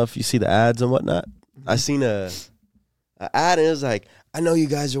scroll enough, you see the ads and whatnot. I seen a ad, and it was like, I know you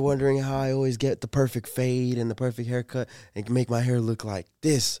guys are wondering how I always get the perfect fade and the perfect haircut and can make my hair look like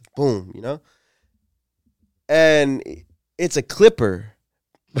this. Boom, you know? And it's a clipper.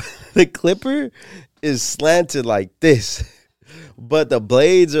 The clipper is slanted like this, but the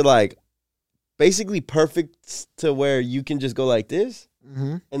blades are like basically perfect to where you can just go like this,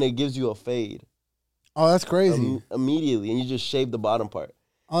 and it gives you a fade. Oh, that's crazy. Immediately, and you just shave the bottom part.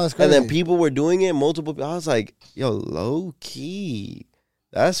 Oh, that's crazy. And then people were doing it, multiple people. I was like, yo, low key.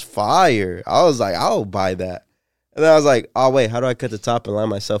 That's fire. I was like, I'll buy that. And then I was like, oh, wait, how do I cut the top and line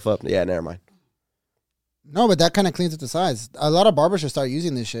myself up? Yeah, never mind. No, but that kind of cleans up the sides. A lot of barbers should start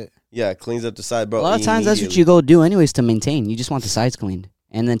using this shit. Yeah, it cleans up the side, bro. A lot of times that's what you go do anyways to maintain. You just want the sides cleaned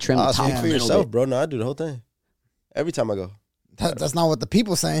and then trim the top. Speak for yourself, bro. No, I do the whole thing. Every time I go. That's not what the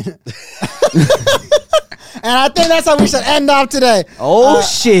people saying. And I think that's how we should end off today. Oh,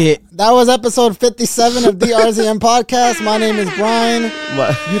 shit. That was episode 57 of the RZN Podcast. My name is Brian.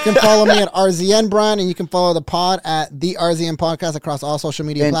 You can follow me at RZN Brian, and you can follow the pod at the RZN Podcast across all social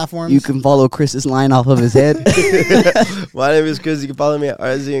media platforms. You can follow Chris's line off of his head. My name is Chris. You can follow me at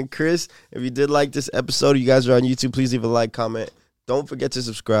RZN Chris. If you did like this episode, you guys are on YouTube, please leave a like, comment. Don't forget to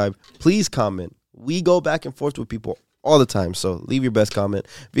subscribe. Please comment. We go back and forth with people all the time, so leave your best comment.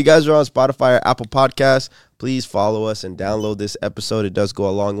 If you guys are on Spotify or Apple Podcasts, please follow us and download this episode. It does go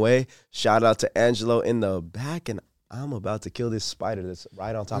a long way. Shout out to Angelo in the back, and I'm about to kill this spider that's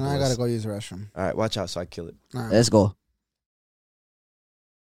right on top of us. I gotta go use the restroom. All right, watch out so I kill it. Let's go.